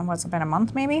 I don't know, what's it been, a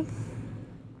month maybe?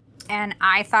 And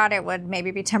I thought it would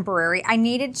maybe be temporary. I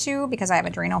needed to because I have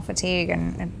adrenal fatigue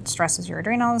and it stresses your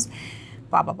adrenals,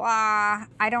 blah, blah, blah.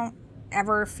 I don't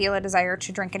ever feel a desire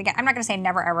to drink it again. I'm not going to say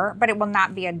never ever, but it will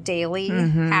not be a daily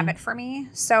habit for me.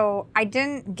 So I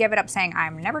didn't give it up saying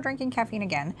I'm never drinking caffeine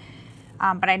again.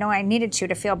 But I know I needed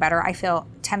to feel better. I feel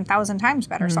 10,000 times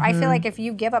better. So I feel like if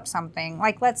you give up something,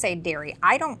 like let's say dairy,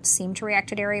 I don't seem to react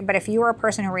to dairy, but if you are a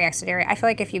person who reacts to dairy, I feel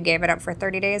like if you gave it up for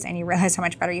 30 days and you realize how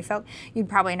much better you felt, you'd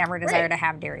probably never desire to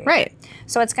have dairy again. Right.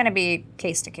 So it's going to be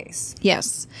case to case.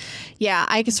 Yes. Yeah,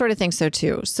 I sort of think so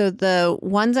too. So the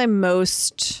ones I'm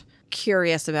most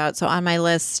curious about, so on my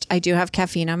list, I do have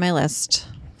caffeine on my list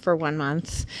for 1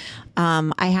 month.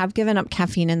 I have given up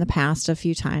caffeine in the past a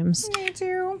few times. Me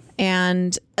too.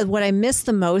 And what I miss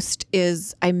the most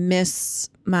is I miss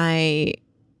my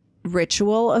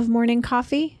ritual of morning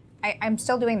coffee. I'm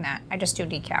still doing that. I just do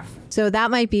decaf. So that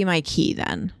might be my key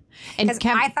then. And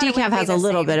decaf has a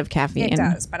little bit of caffeine. It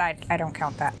does, but I don't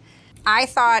count that. I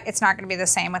thought it's not going to be the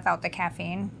same without the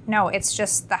caffeine. No, it's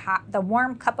just the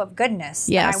warm cup of goodness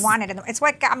that I wanted. It's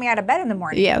what got me out of bed in the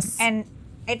morning. Yes. And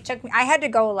it took me, I had to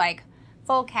go like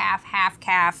full calf, half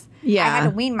calf. Yeah. I had to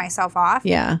wean myself off.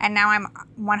 Yeah. And now I'm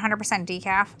 100%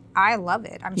 decaf. I love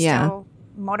it. I'm so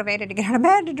motivated to get out of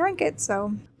bed to drink it.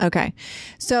 So. Okay.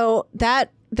 So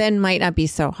that then might not be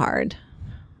so hard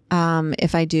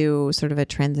if I do sort of a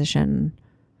transition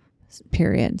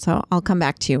period. So I'll come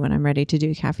back to you when I'm ready to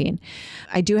do caffeine.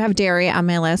 I do have dairy on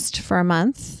my list for a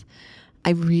month.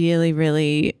 I really,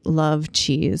 really love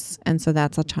cheese. And so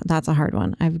that's a hard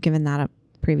one. I've given that up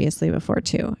previously before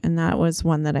too. And that was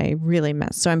one that I really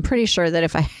missed. So I'm pretty sure that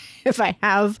if I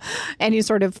have any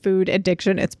sort of food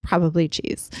addiction, it's probably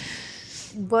cheese.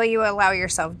 Will you allow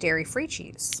yourself dairy-free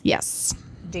cheese? Yes.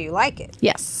 Do you like it?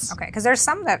 Yes. Okay, because there's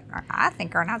some that I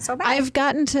think are not so bad.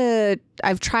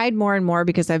 I've tried more and more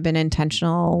because I've been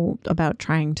intentional about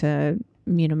trying to,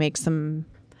 make some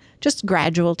just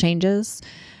gradual changes.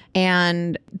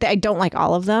 And I don't like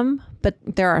all of them, but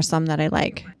there are some that I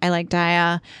like. I like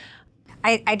Daiya.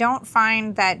 I don't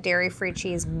find that dairy-free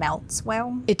cheese melts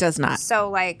well. It does not. So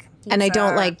like And I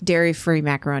don't like dairy-free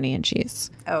macaroni and cheese.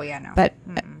 Oh yeah, no. But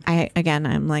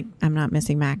I'm not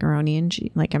missing macaroni and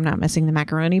cheese. Like I'm not missing the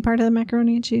macaroni part of the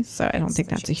macaroni and cheese. So I don't think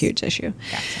that's a huge issue.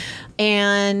 Gotcha.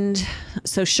 And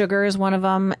so sugar is one of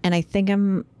them. And I think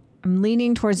I'm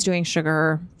leaning towards doing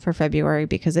sugar for February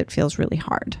because it feels really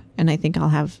hard. And I think I'll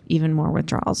have even more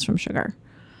withdrawals from sugar.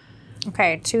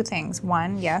 Okay, 2 things.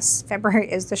 1, yes,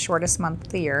 February is the shortest month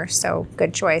of the year, so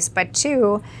good choice. But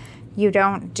 2, you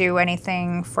don't do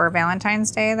anything for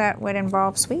Valentine's Day that would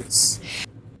involve sweets?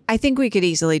 I think we could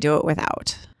easily do it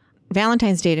without.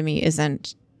 Valentine's Day to me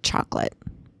isn't chocolate.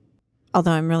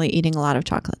 Although I'm really eating a lot of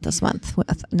chocolate this month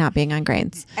with not being on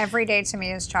grains. Every day to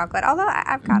me is chocolate, although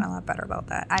I've gotten a lot better about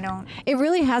that. It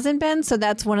really hasn't been. So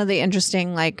that's one of the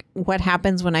interesting, like, what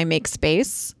happens when I make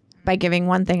space by giving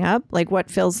one thing up? Like,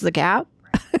 what fills the gap?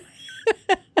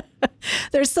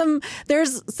 There's some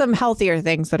healthier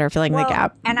things that are filling the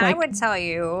gap. And I would tell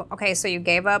you, okay, so you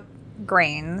gave up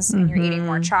grains and you're eating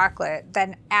more chocolate,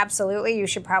 then absolutely you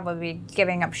should probably be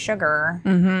giving up sugar,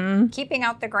 keeping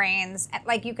out the grains.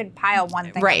 Like you could pile one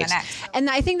thing on the next. And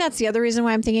I think that's the other reason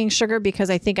why I'm thinking sugar, because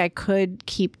I think I could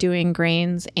keep doing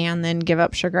grains and then give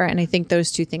up sugar. And I think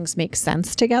those two things make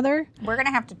sense together. We're going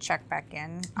to have to check back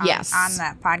in on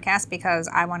that podcast because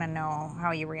I want to know how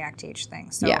you react to each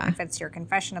thing. So if it's your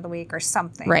confession of the week or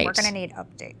something, we're going to need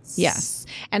updates. Yes.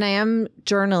 And I am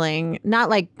journaling,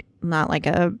 not like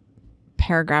a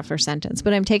paragraph or sentence,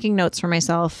 but I'm taking notes for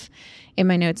myself in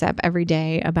my notes app every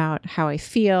day about how I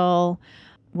feel,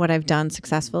 what I've done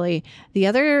successfully. The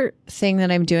other thing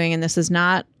that I'm doing, and this is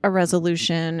not a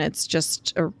resolution, it's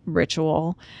just a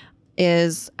ritual,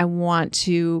 is I want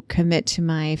to commit to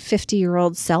my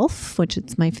 50-year-old self, which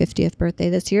it's my 50th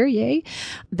birthday this year, yay,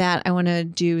 that I want to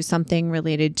do something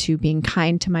related to being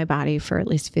kind to my body for at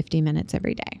least 50 minutes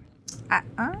every day.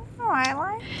 I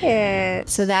like it.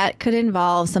 So that could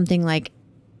involve something like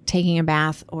taking a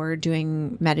bath or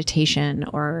doing meditation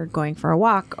or going for a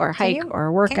walk or hike or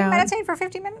a workout. Can you meditate for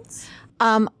 50 minutes?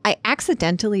 I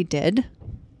accidentally did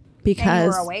because... And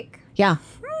you were awake? Yeah,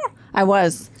 I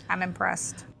was. I'm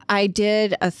impressed. I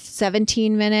did a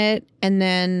 17-minute and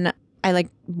then I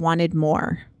wanted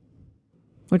more,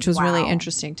 which was really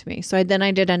interesting to me. So I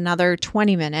did another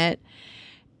 20-minute.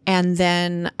 And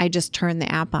then I just turned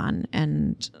the app on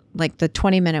and the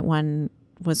 20-minute one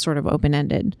was sort of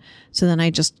open-ended. So then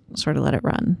I just sort of let it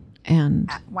run. And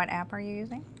what app are you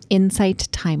using? Insight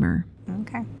Timer.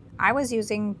 Okay. I was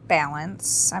using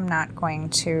Balance. I'm not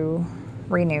going to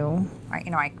renew.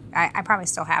 I probably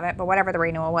still have it, but whatever the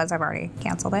renewal was, I've already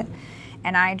canceled it.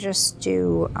 And I just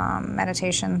do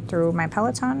meditation through my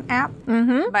Peloton app.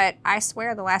 Mm-hmm. But I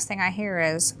swear the last thing I hear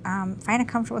is, find a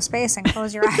comfortable space and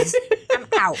close your eyes. I'm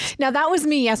out. Now, that was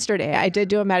me yesterday. I did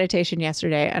do a meditation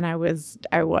yesterday, and I was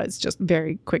just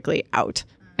very quickly out.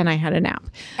 And I had a nap.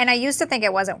 And I used to think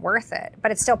it wasn't worth it, but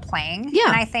it's still playing. Yeah.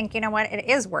 And I think, you know what, it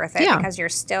is worth it because you're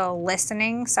still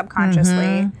listening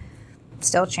subconsciously,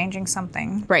 still changing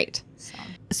something. Right.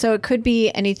 So it could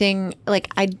be anything.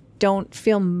 I don't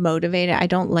feel motivated. I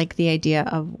don't like the idea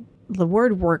of the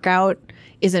word workout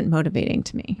isn't motivating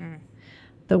to me.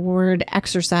 The word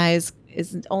exercise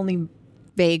is only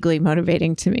vaguely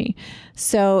motivating to me.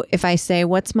 So if I say,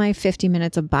 what's my 50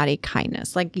 minutes of body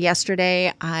kindness? Like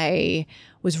yesterday, I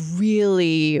was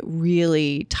really,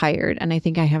 really tired and I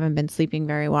think I haven't been sleeping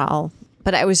very well,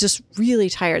 but I was just really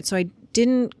tired. So I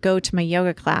didn't go to my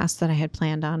yoga class that I had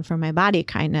planned on for my body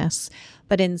kindness.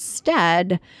 But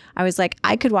instead, I was like,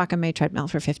 I could walk on my treadmill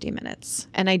for 50 minutes.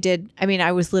 And I did. I mean,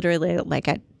 I was literally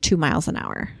at 2 miles an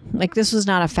hour. This was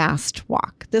not a fast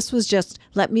walk. This was just,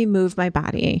 let me move my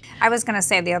body. I was going to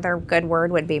say the other good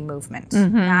word would be movement,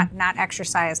 not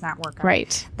exercise, not workout.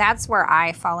 Right. That's where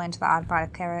I fall into the odd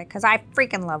body category because I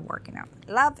freaking love working out.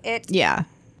 Love it. Yeah.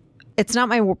 It's not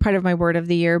part of my word of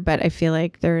the year, but I feel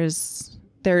like there's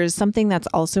something that's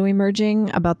also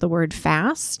emerging about the word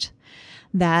fast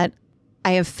that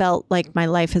I have felt like my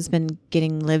life has been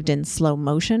getting lived in slow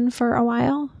motion for a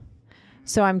while.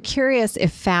 So I'm curious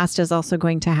if fast is also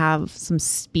going to have some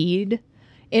speed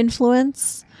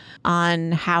influence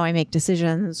on how I make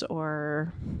decisions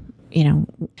or,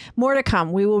 more to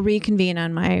come. We will reconvene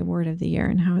on my word of the year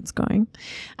and how it's going.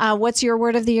 What's your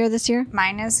word of the year this year?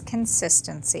 Mine is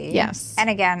consistency. Yes. And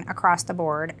again, across the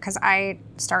board, because I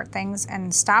start things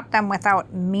and stop them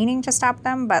without meaning to stop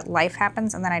them, but life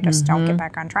happens and then I just don't get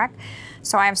back on track.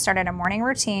 So I've started a morning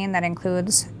routine that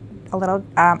includes a little,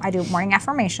 I do morning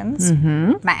affirmations.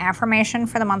 My affirmation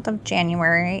for the month of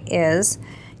January is,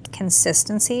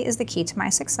 consistency is the key to my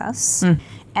success.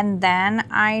 And then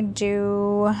I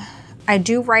do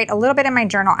write a little bit in my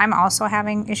journal. I'm also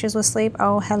having issues with sleep.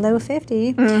 Oh, hello,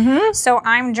 50. So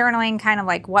I'm journaling kind of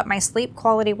like what my sleep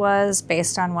quality was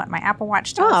based on what my Apple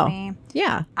Watch tells me.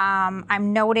 Yeah.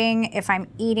 I'm noting if I'm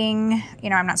eating,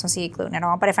 I'm not supposed to eat gluten at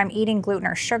all, but if I'm eating gluten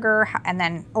or sugar, and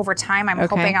then over time, I'm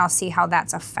hoping I'll see how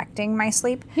that's affecting my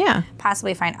sleep. Yeah.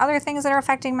 Possibly find other things that are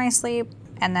affecting my sleep.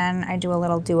 And then I do a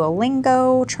little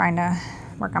Duolingo, trying to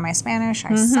work on my Spanish.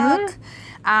 I suck.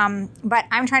 But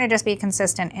I'm trying to just be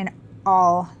consistent in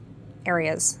all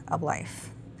areas of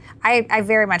life. I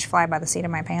very much fly by the seat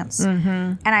of my pants,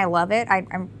 and I love it.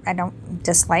 I don't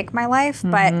dislike my life,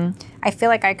 but I feel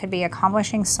like I could be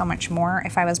accomplishing so much more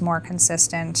if I was more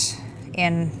consistent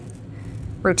in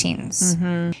routines.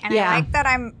 And I like that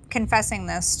I'm confessing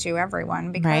this to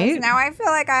everyone, because now I feel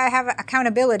like I have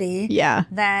accountability.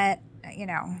 That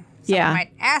someone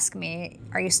might ask me,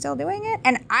 "Are you still doing it?"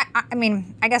 And I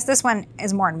mean, I guess this one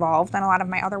is more involved than a lot of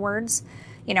my other words.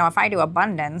 If I do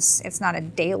abundance, it's not a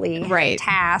daily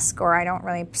task, or I don't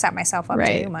really set myself up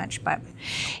to do much. But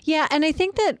yeah, and I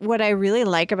think that what I really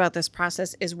like about this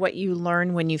process is what you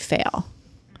learn when you fail,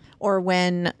 or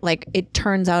when it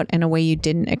turns out in a way you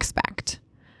didn't expect.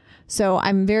 So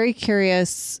I'm very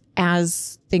curious,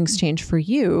 as things change for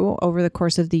you over the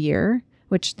course of the year,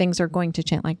 which things are going to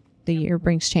change, the year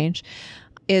brings change,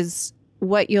 is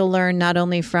what you'll learn not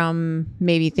only from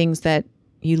maybe things that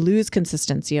you lose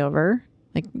consistency over.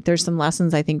 There's some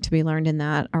lessons I think to be learned in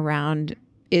that around,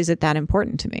 is it that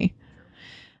important to me?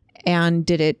 And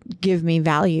did it give me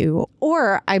value?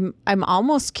 Or I'm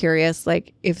almost curious,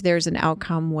 if there's an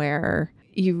outcome where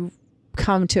you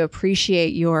come to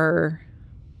appreciate your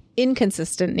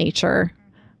inconsistent nature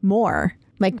more.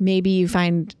 Maybe you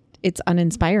find it's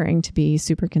uninspiring to be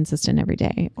super consistent every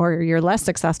day, or you're less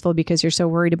successful because you're so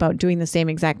worried about doing the same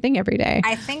exact thing every day.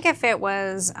 I think if it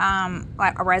was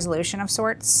a resolution of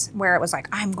sorts, where it was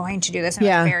I'm going to do this, and it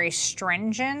was very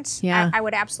stringent, I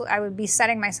would be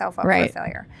setting myself up for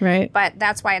failure. Right. But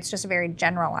that's why it's just very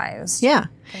generalized. Yeah.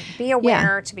 Be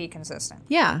aware to be consistent.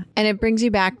 Yeah. And it brings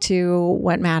you back to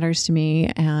what matters to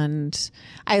me. And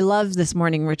I love this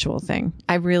morning ritual thing.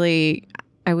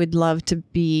 I would love to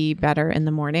be better in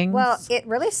the mornings. Well, it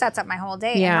really sets up my whole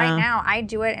day. Yeah. And right now, I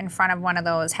do it in front of one of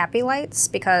those happy lights,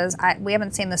 because we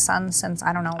haven't seen the sun since,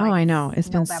 I don't know, I know. It's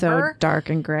November. Been so dark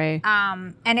and gray.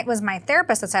 And it was my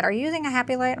therapist that said, "Are you using a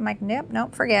happy light?" I'm like,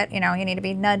 nope, forget. You need to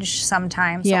be nudged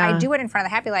sometimes. So I do it in front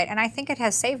of the happy light. And I think it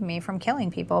has saved me from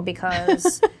killing people,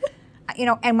 because...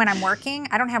 and when I'm working,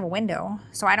 I don't have a window,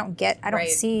 so I don't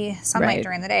see sunlight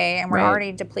during the day, and we're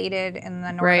already depleted in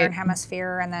the northern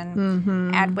hemisphere, and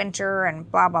then add winter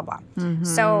and blah blah blah.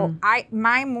 So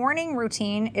my morning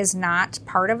routine is not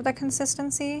part of the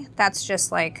consistency. That's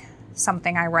just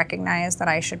something I recognize that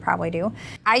I should probably do.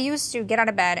 I used to get out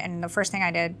of bed, and the first thing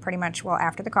I did pretty much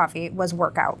after the coffee was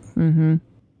work out. And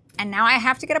now I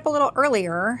have to get up a little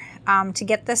earlier to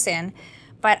get this in.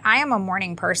 But I am a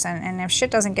morning person, and if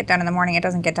shit doesn't get done in the morning, it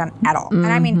doesn't get done at all. And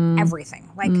I mean everything,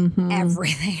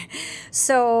 everything.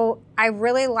 So I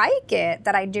really like it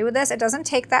that I do this. It doesn't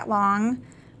take that long.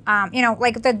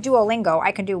 The Duolingo,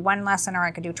 I could do one lesson, or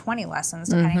I could do 20 lessons,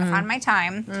 depending on my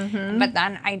time. But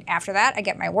then after that, I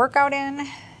get my workout in,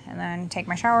 and then take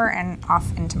my shower and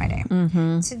off into my day.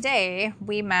 Today,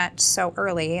 we met so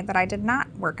early that I did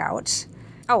not work out.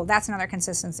 Oh, that's another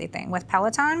consistency thing. With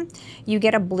Peloton, you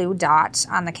get a blue dot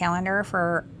on the calendar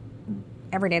for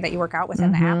every day that you work out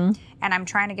within the app. And I'm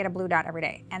trying to get a blue dot every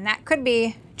day. And that could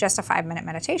be just a 5-minute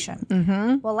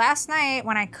meditation. Well, last night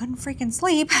when I couldn't freaking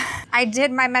sleep, I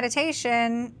did my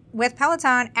meditation with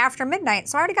Peloton after midnight.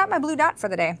 So I already got my blue dot for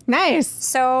the day. Nice.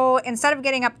 So instead of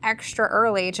getting up extra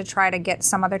early to try to get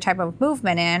some other type of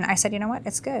movement in, I said, you know what?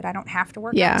 It's good. I don't have to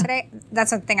work out today.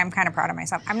 That's a thing I'm kind of proud of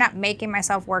myself. I'm not making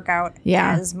myself work out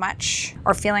as much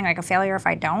or feeling like a failure if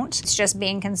I don't. It's just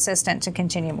being consistent to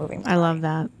continue moving. I love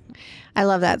that. I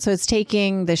love that. So it's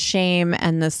taking the shame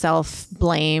and the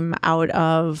self-blame out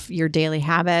of your daily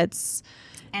habits.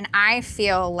 And I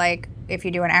feel like if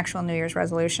you do an actual New Year's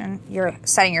resolution, you're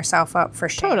setting yourself up for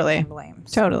shame and blame.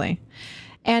 Totally.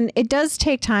 And it does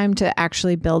take time to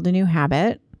actually build a new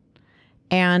habit.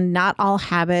 And not all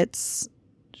habits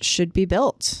should be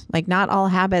built. Not all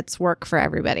habits work for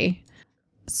everybody.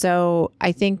 So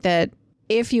I think that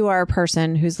if you are a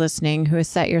person who's listening, who has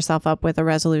set yourself up with a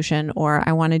resolution, or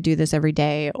I want to do this every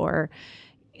day, or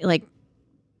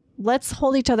let's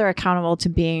hold each other accountable to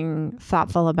being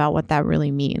thoughtful about what that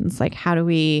really means. How do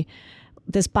we,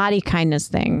 this body kindness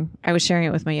thing, I was sharing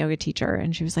it with my yoga teacher,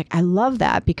 and she was like, I love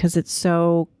that because it's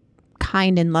so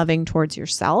kind and loving towards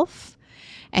yourself.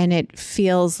 And it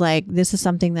feels like this is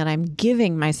something that I'm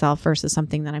giving myself versus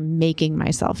something that I'm making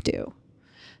myself do.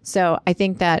 So I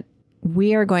think that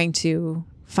we are going to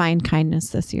find kindness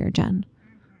this year, Jen,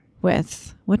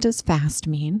 with what does fast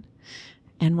mean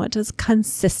and what does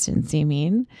consistency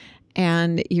mean?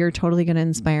 And you're totally going to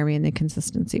inspire me in the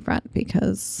consistency front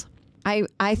because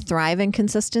I thrive in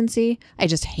consistency. I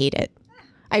just hate it.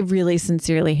 I really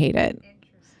sincerely hate it.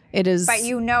 It is. But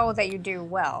you know that you do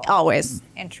well. Always.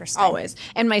 Interesting. Always.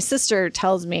 And my sister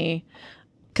tells me,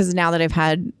 because now that I've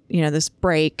had, this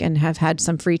break and have had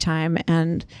some free time,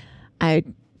 and I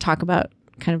talk about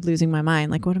kind of losing my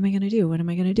mind, like, what am I going to do? What am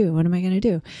I going to do? What am I going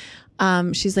to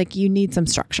do? She's like, you need some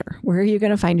structure. Where are you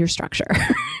going to find your structure?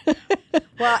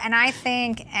 Well, and I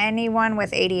think anyone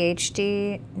with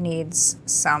ADHD needs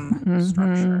some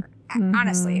structure.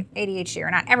 Honestly, ADHD or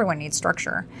not, everyone needs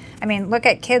structure. I mean, look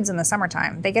at kids in the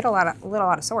summertime. They get a lot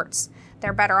of sorts.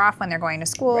 They're better off when they're going to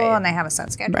school and they have a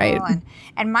set schedule. Right.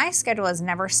 And my schedule is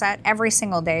never set. Every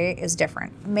single day is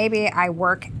different. Maybe I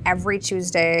work every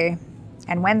Tuesday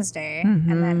and Wednesday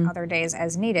and then other days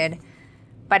as needed,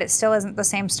 but it still isn't the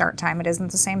same start time. It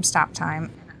isn't the same stop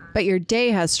time. But your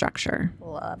day has structure.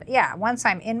 Love it. Yeah, once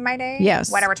I'm in my day,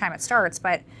 yes, whatever time it starts,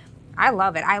 but I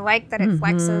love it. I like that it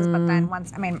flexes, but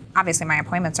then obviously my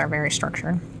appointments are very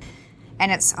structured. And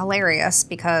it's hilarious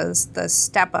because the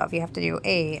step of you have to do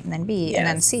A and then B and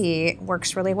then C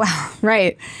works really well.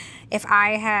 Right. If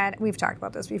I had, we've talked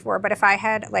about this before, but if I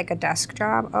had like a desk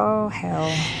job, oh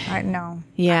hell, no.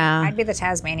 Yeah. I'd be the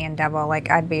Tasmanian devil. Like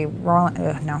I'd be rolling,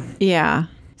 no. Yeah.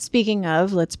 Speaking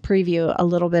of, let's preview a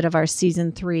little bit of our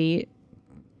season 3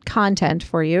 content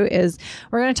for you. Is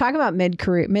we're going to talk about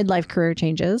midlife career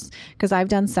changes, because I've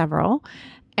done several.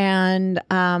 And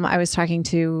I was talking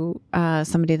to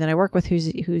somebody that I work with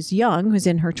who's young, who's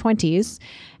in her 20s,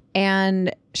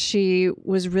 and she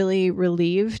was really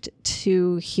relieved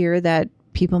to hear that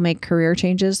people make career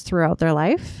changes throughout their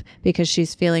life, because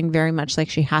she's feeling very much like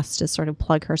she has to sort of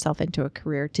plug herself into a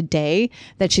career today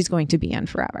that she's going to be in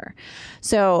forever.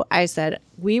 So I said,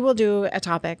 we will do a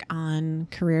topic on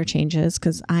career changes,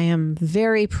 because I am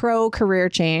very pro career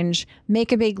change.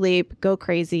 Make a big leap, go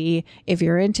crazy. If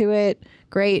you're into it,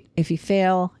 great. If you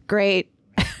fail, great.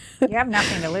 You have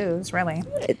nothing to lose, really.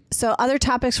 So other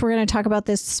topics we're going to talk about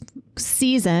this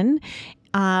season,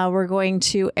 we're going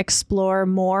to explore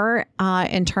more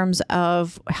in terms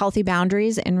of healthy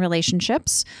boundaries in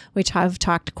relationships, which I've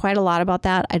talked quite a lot about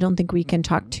that. I don't think we can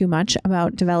talk too much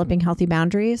about developing healthy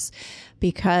boundaries,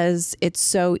 because it's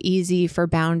so easy for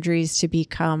boundaries to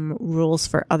become rules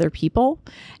for other people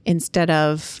instead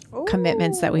of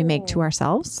commitments that we make to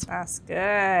ourselves. That's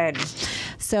good.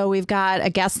 So we've got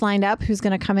a guest lined up who's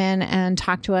going to come in and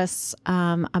talk to us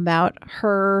about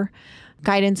her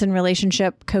guidance and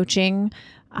relationship coaching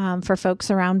for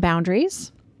folks around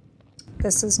boundaries.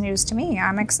 This is news to me.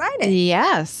 I'm excited.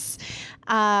 Yes.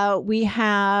 We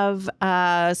have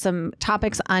some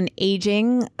topics on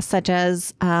aging, such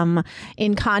as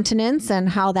incontinence and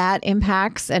how that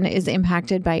impacts and is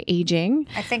impacted by aging.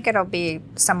 I think it'll be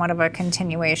somewhat of a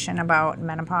continuation about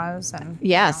menopause and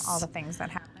all the things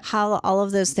that happen. How all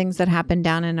of those things that happen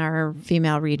down in our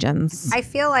female regions. I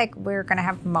feel like we're going to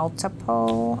have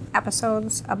multiple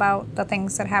episodes about the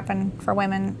things that happen for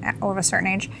women over a certain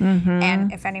age.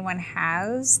 And if anyone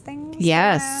has things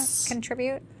to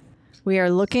contribute. We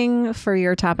are looking for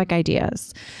your topic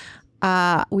ideas.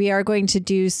 We are going to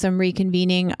do some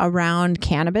reconvening around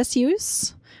cannabis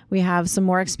use. We have some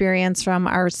more experience from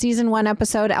our season 1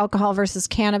 episode, Alcohol versus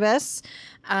Cannabis,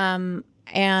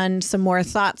 and some more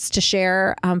thoughts to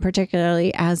share,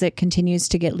 particularly as it continues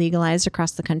to get legalized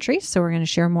across the country. So we're going to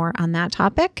share more on that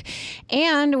topic.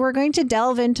 And we're going to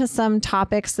delve into some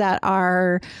topics that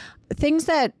are things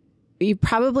that you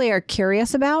probably are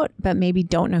curious about, but maybe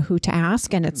don't know who to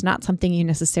ask. And it's not something you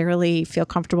necessarily feel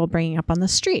comfortable bringing up on the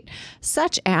street,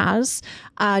 such as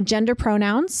gender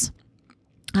pronouns.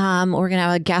 We're going to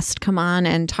have a guest come on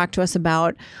and talk to us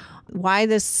about why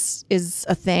this is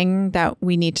a thing that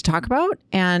we need to talk about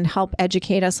and help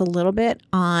educate us a little bit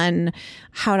on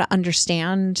how to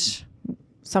understand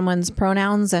someone's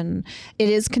pronouns. And it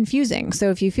is confusing. So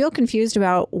if you feel confused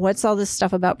about what's all this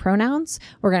stuff about pronouns,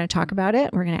 we're going to talk about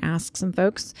it. We're going to ask some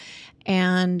folks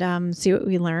and see what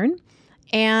we learn.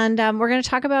 And we're going to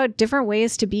talk about different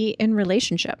ways to be in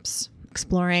relationships,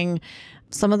 exploring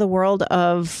some of the world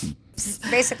of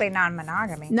basically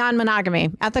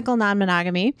non-monogamy. Ethical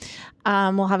non-monogamy.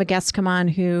 We'll have a guest come on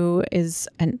who is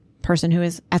an person who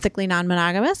is ethically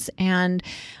non-monogamous and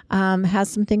has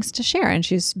some things to share. And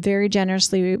she's very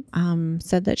generously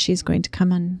said that she's going to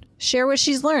come and share what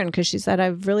she's learned, because she said,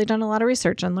 I've really done a lot of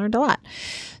research and learned a lot.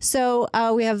 So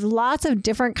we have lots of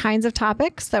different kinds of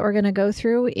topics that we're going to go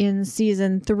through in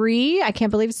season 3. I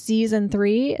can't believe season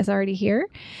 3 is already here.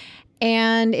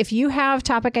 And if you have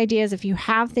topic ideas, if you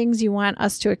have things you want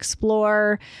us to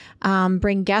explore,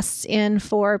 bring guests in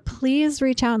for, please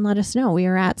reach out and let us know. We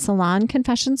are at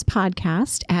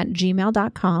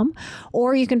salonconfessionspodcast@gmail.com,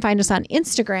 or you can find us on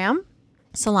Instagram,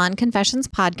 Salon Confessions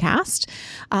Podcast,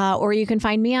 or you can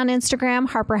find me on Instagram,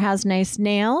 Harper Has Nice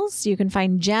Nails. You can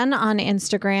find Jen on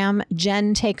Instagram,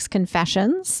 Jen Takes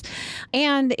Confessions.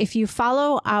 And if you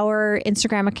follow our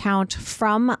Instagram account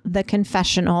From the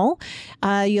Confessional,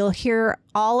 you'll hear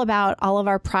all about all of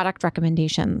our product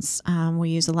recommendations.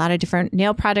 We use a lot of different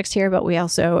nail products here, but we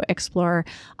also explore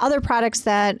other products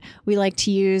that we like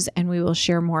to use, and we will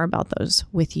share more about those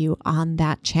with you on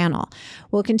that channel.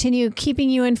 We'll continue keeping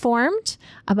you informed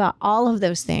about all of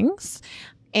those things.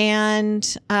 And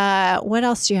what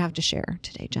else do you have to share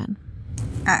today, Jen?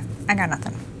 I got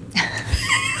nothing.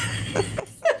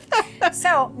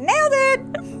 So, nailed it!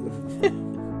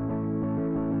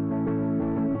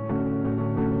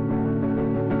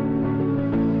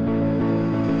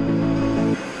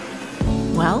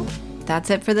 Well, that's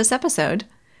it for this episode.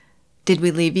 Did we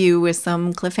leave you with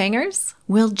some cliffhangers?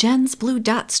 Will Jen's Blue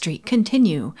Dot Streak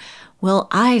continue? Will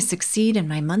I succeed in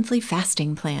my monthly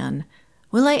fasting plan?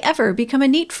 Will I ever become a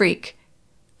neat freak?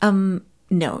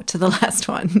 No to the last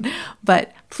one.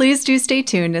 But please do stay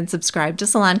tuned and subscribe to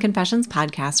Salon Confessions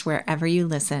Podcast wherever you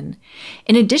listen.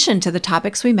 In addition to the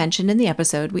topics we mentioned in the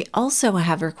episode, we also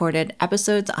have recorded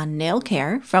episodes on nail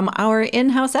care from our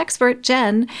in-house expert,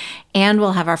 Jen, and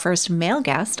we'll have our first male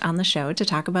guest on the show to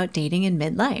talk about dating in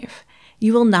midlife.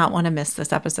 You will not want to miss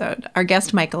this episode. Our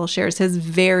guest, Michael, shares his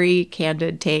very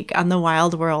candid take on the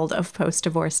wild world of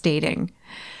post-divorce dating.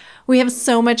 We have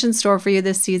so much in store for you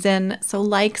this season, so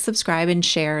like, subscribe, and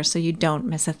share so you don't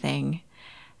miss a thing.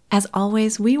 As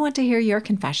always, we want to hear your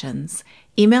confessions.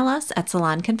 Email us at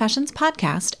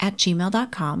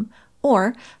salonconfessionspodcast@gmail.com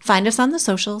or find us on the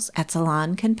socials at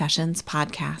Salon Confessions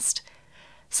Podcast.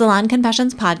 Salon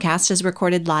Confessions Podcast is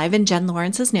recorded live in Jen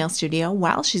Lawrence's nail studio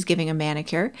while she's giving a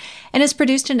manicure and is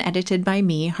produced and edited by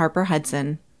me, Harper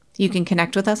Hudson. You can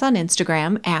connect with us on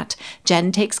Instagram at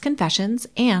Jen Takes Confessions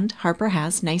and Harper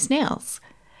Has Nice Nails.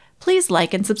 Please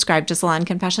like and subscribe to Salon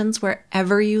Confessions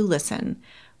wherever you listen.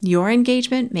 Your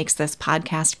engagement makes this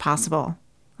podcast possible.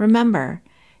 Remember,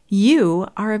 you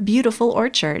are a beautiful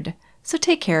orchard, so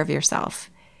take care of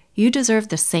yourself. You deserve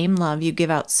the same love you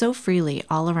give out so freely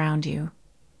all around you.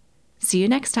 See you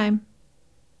next time.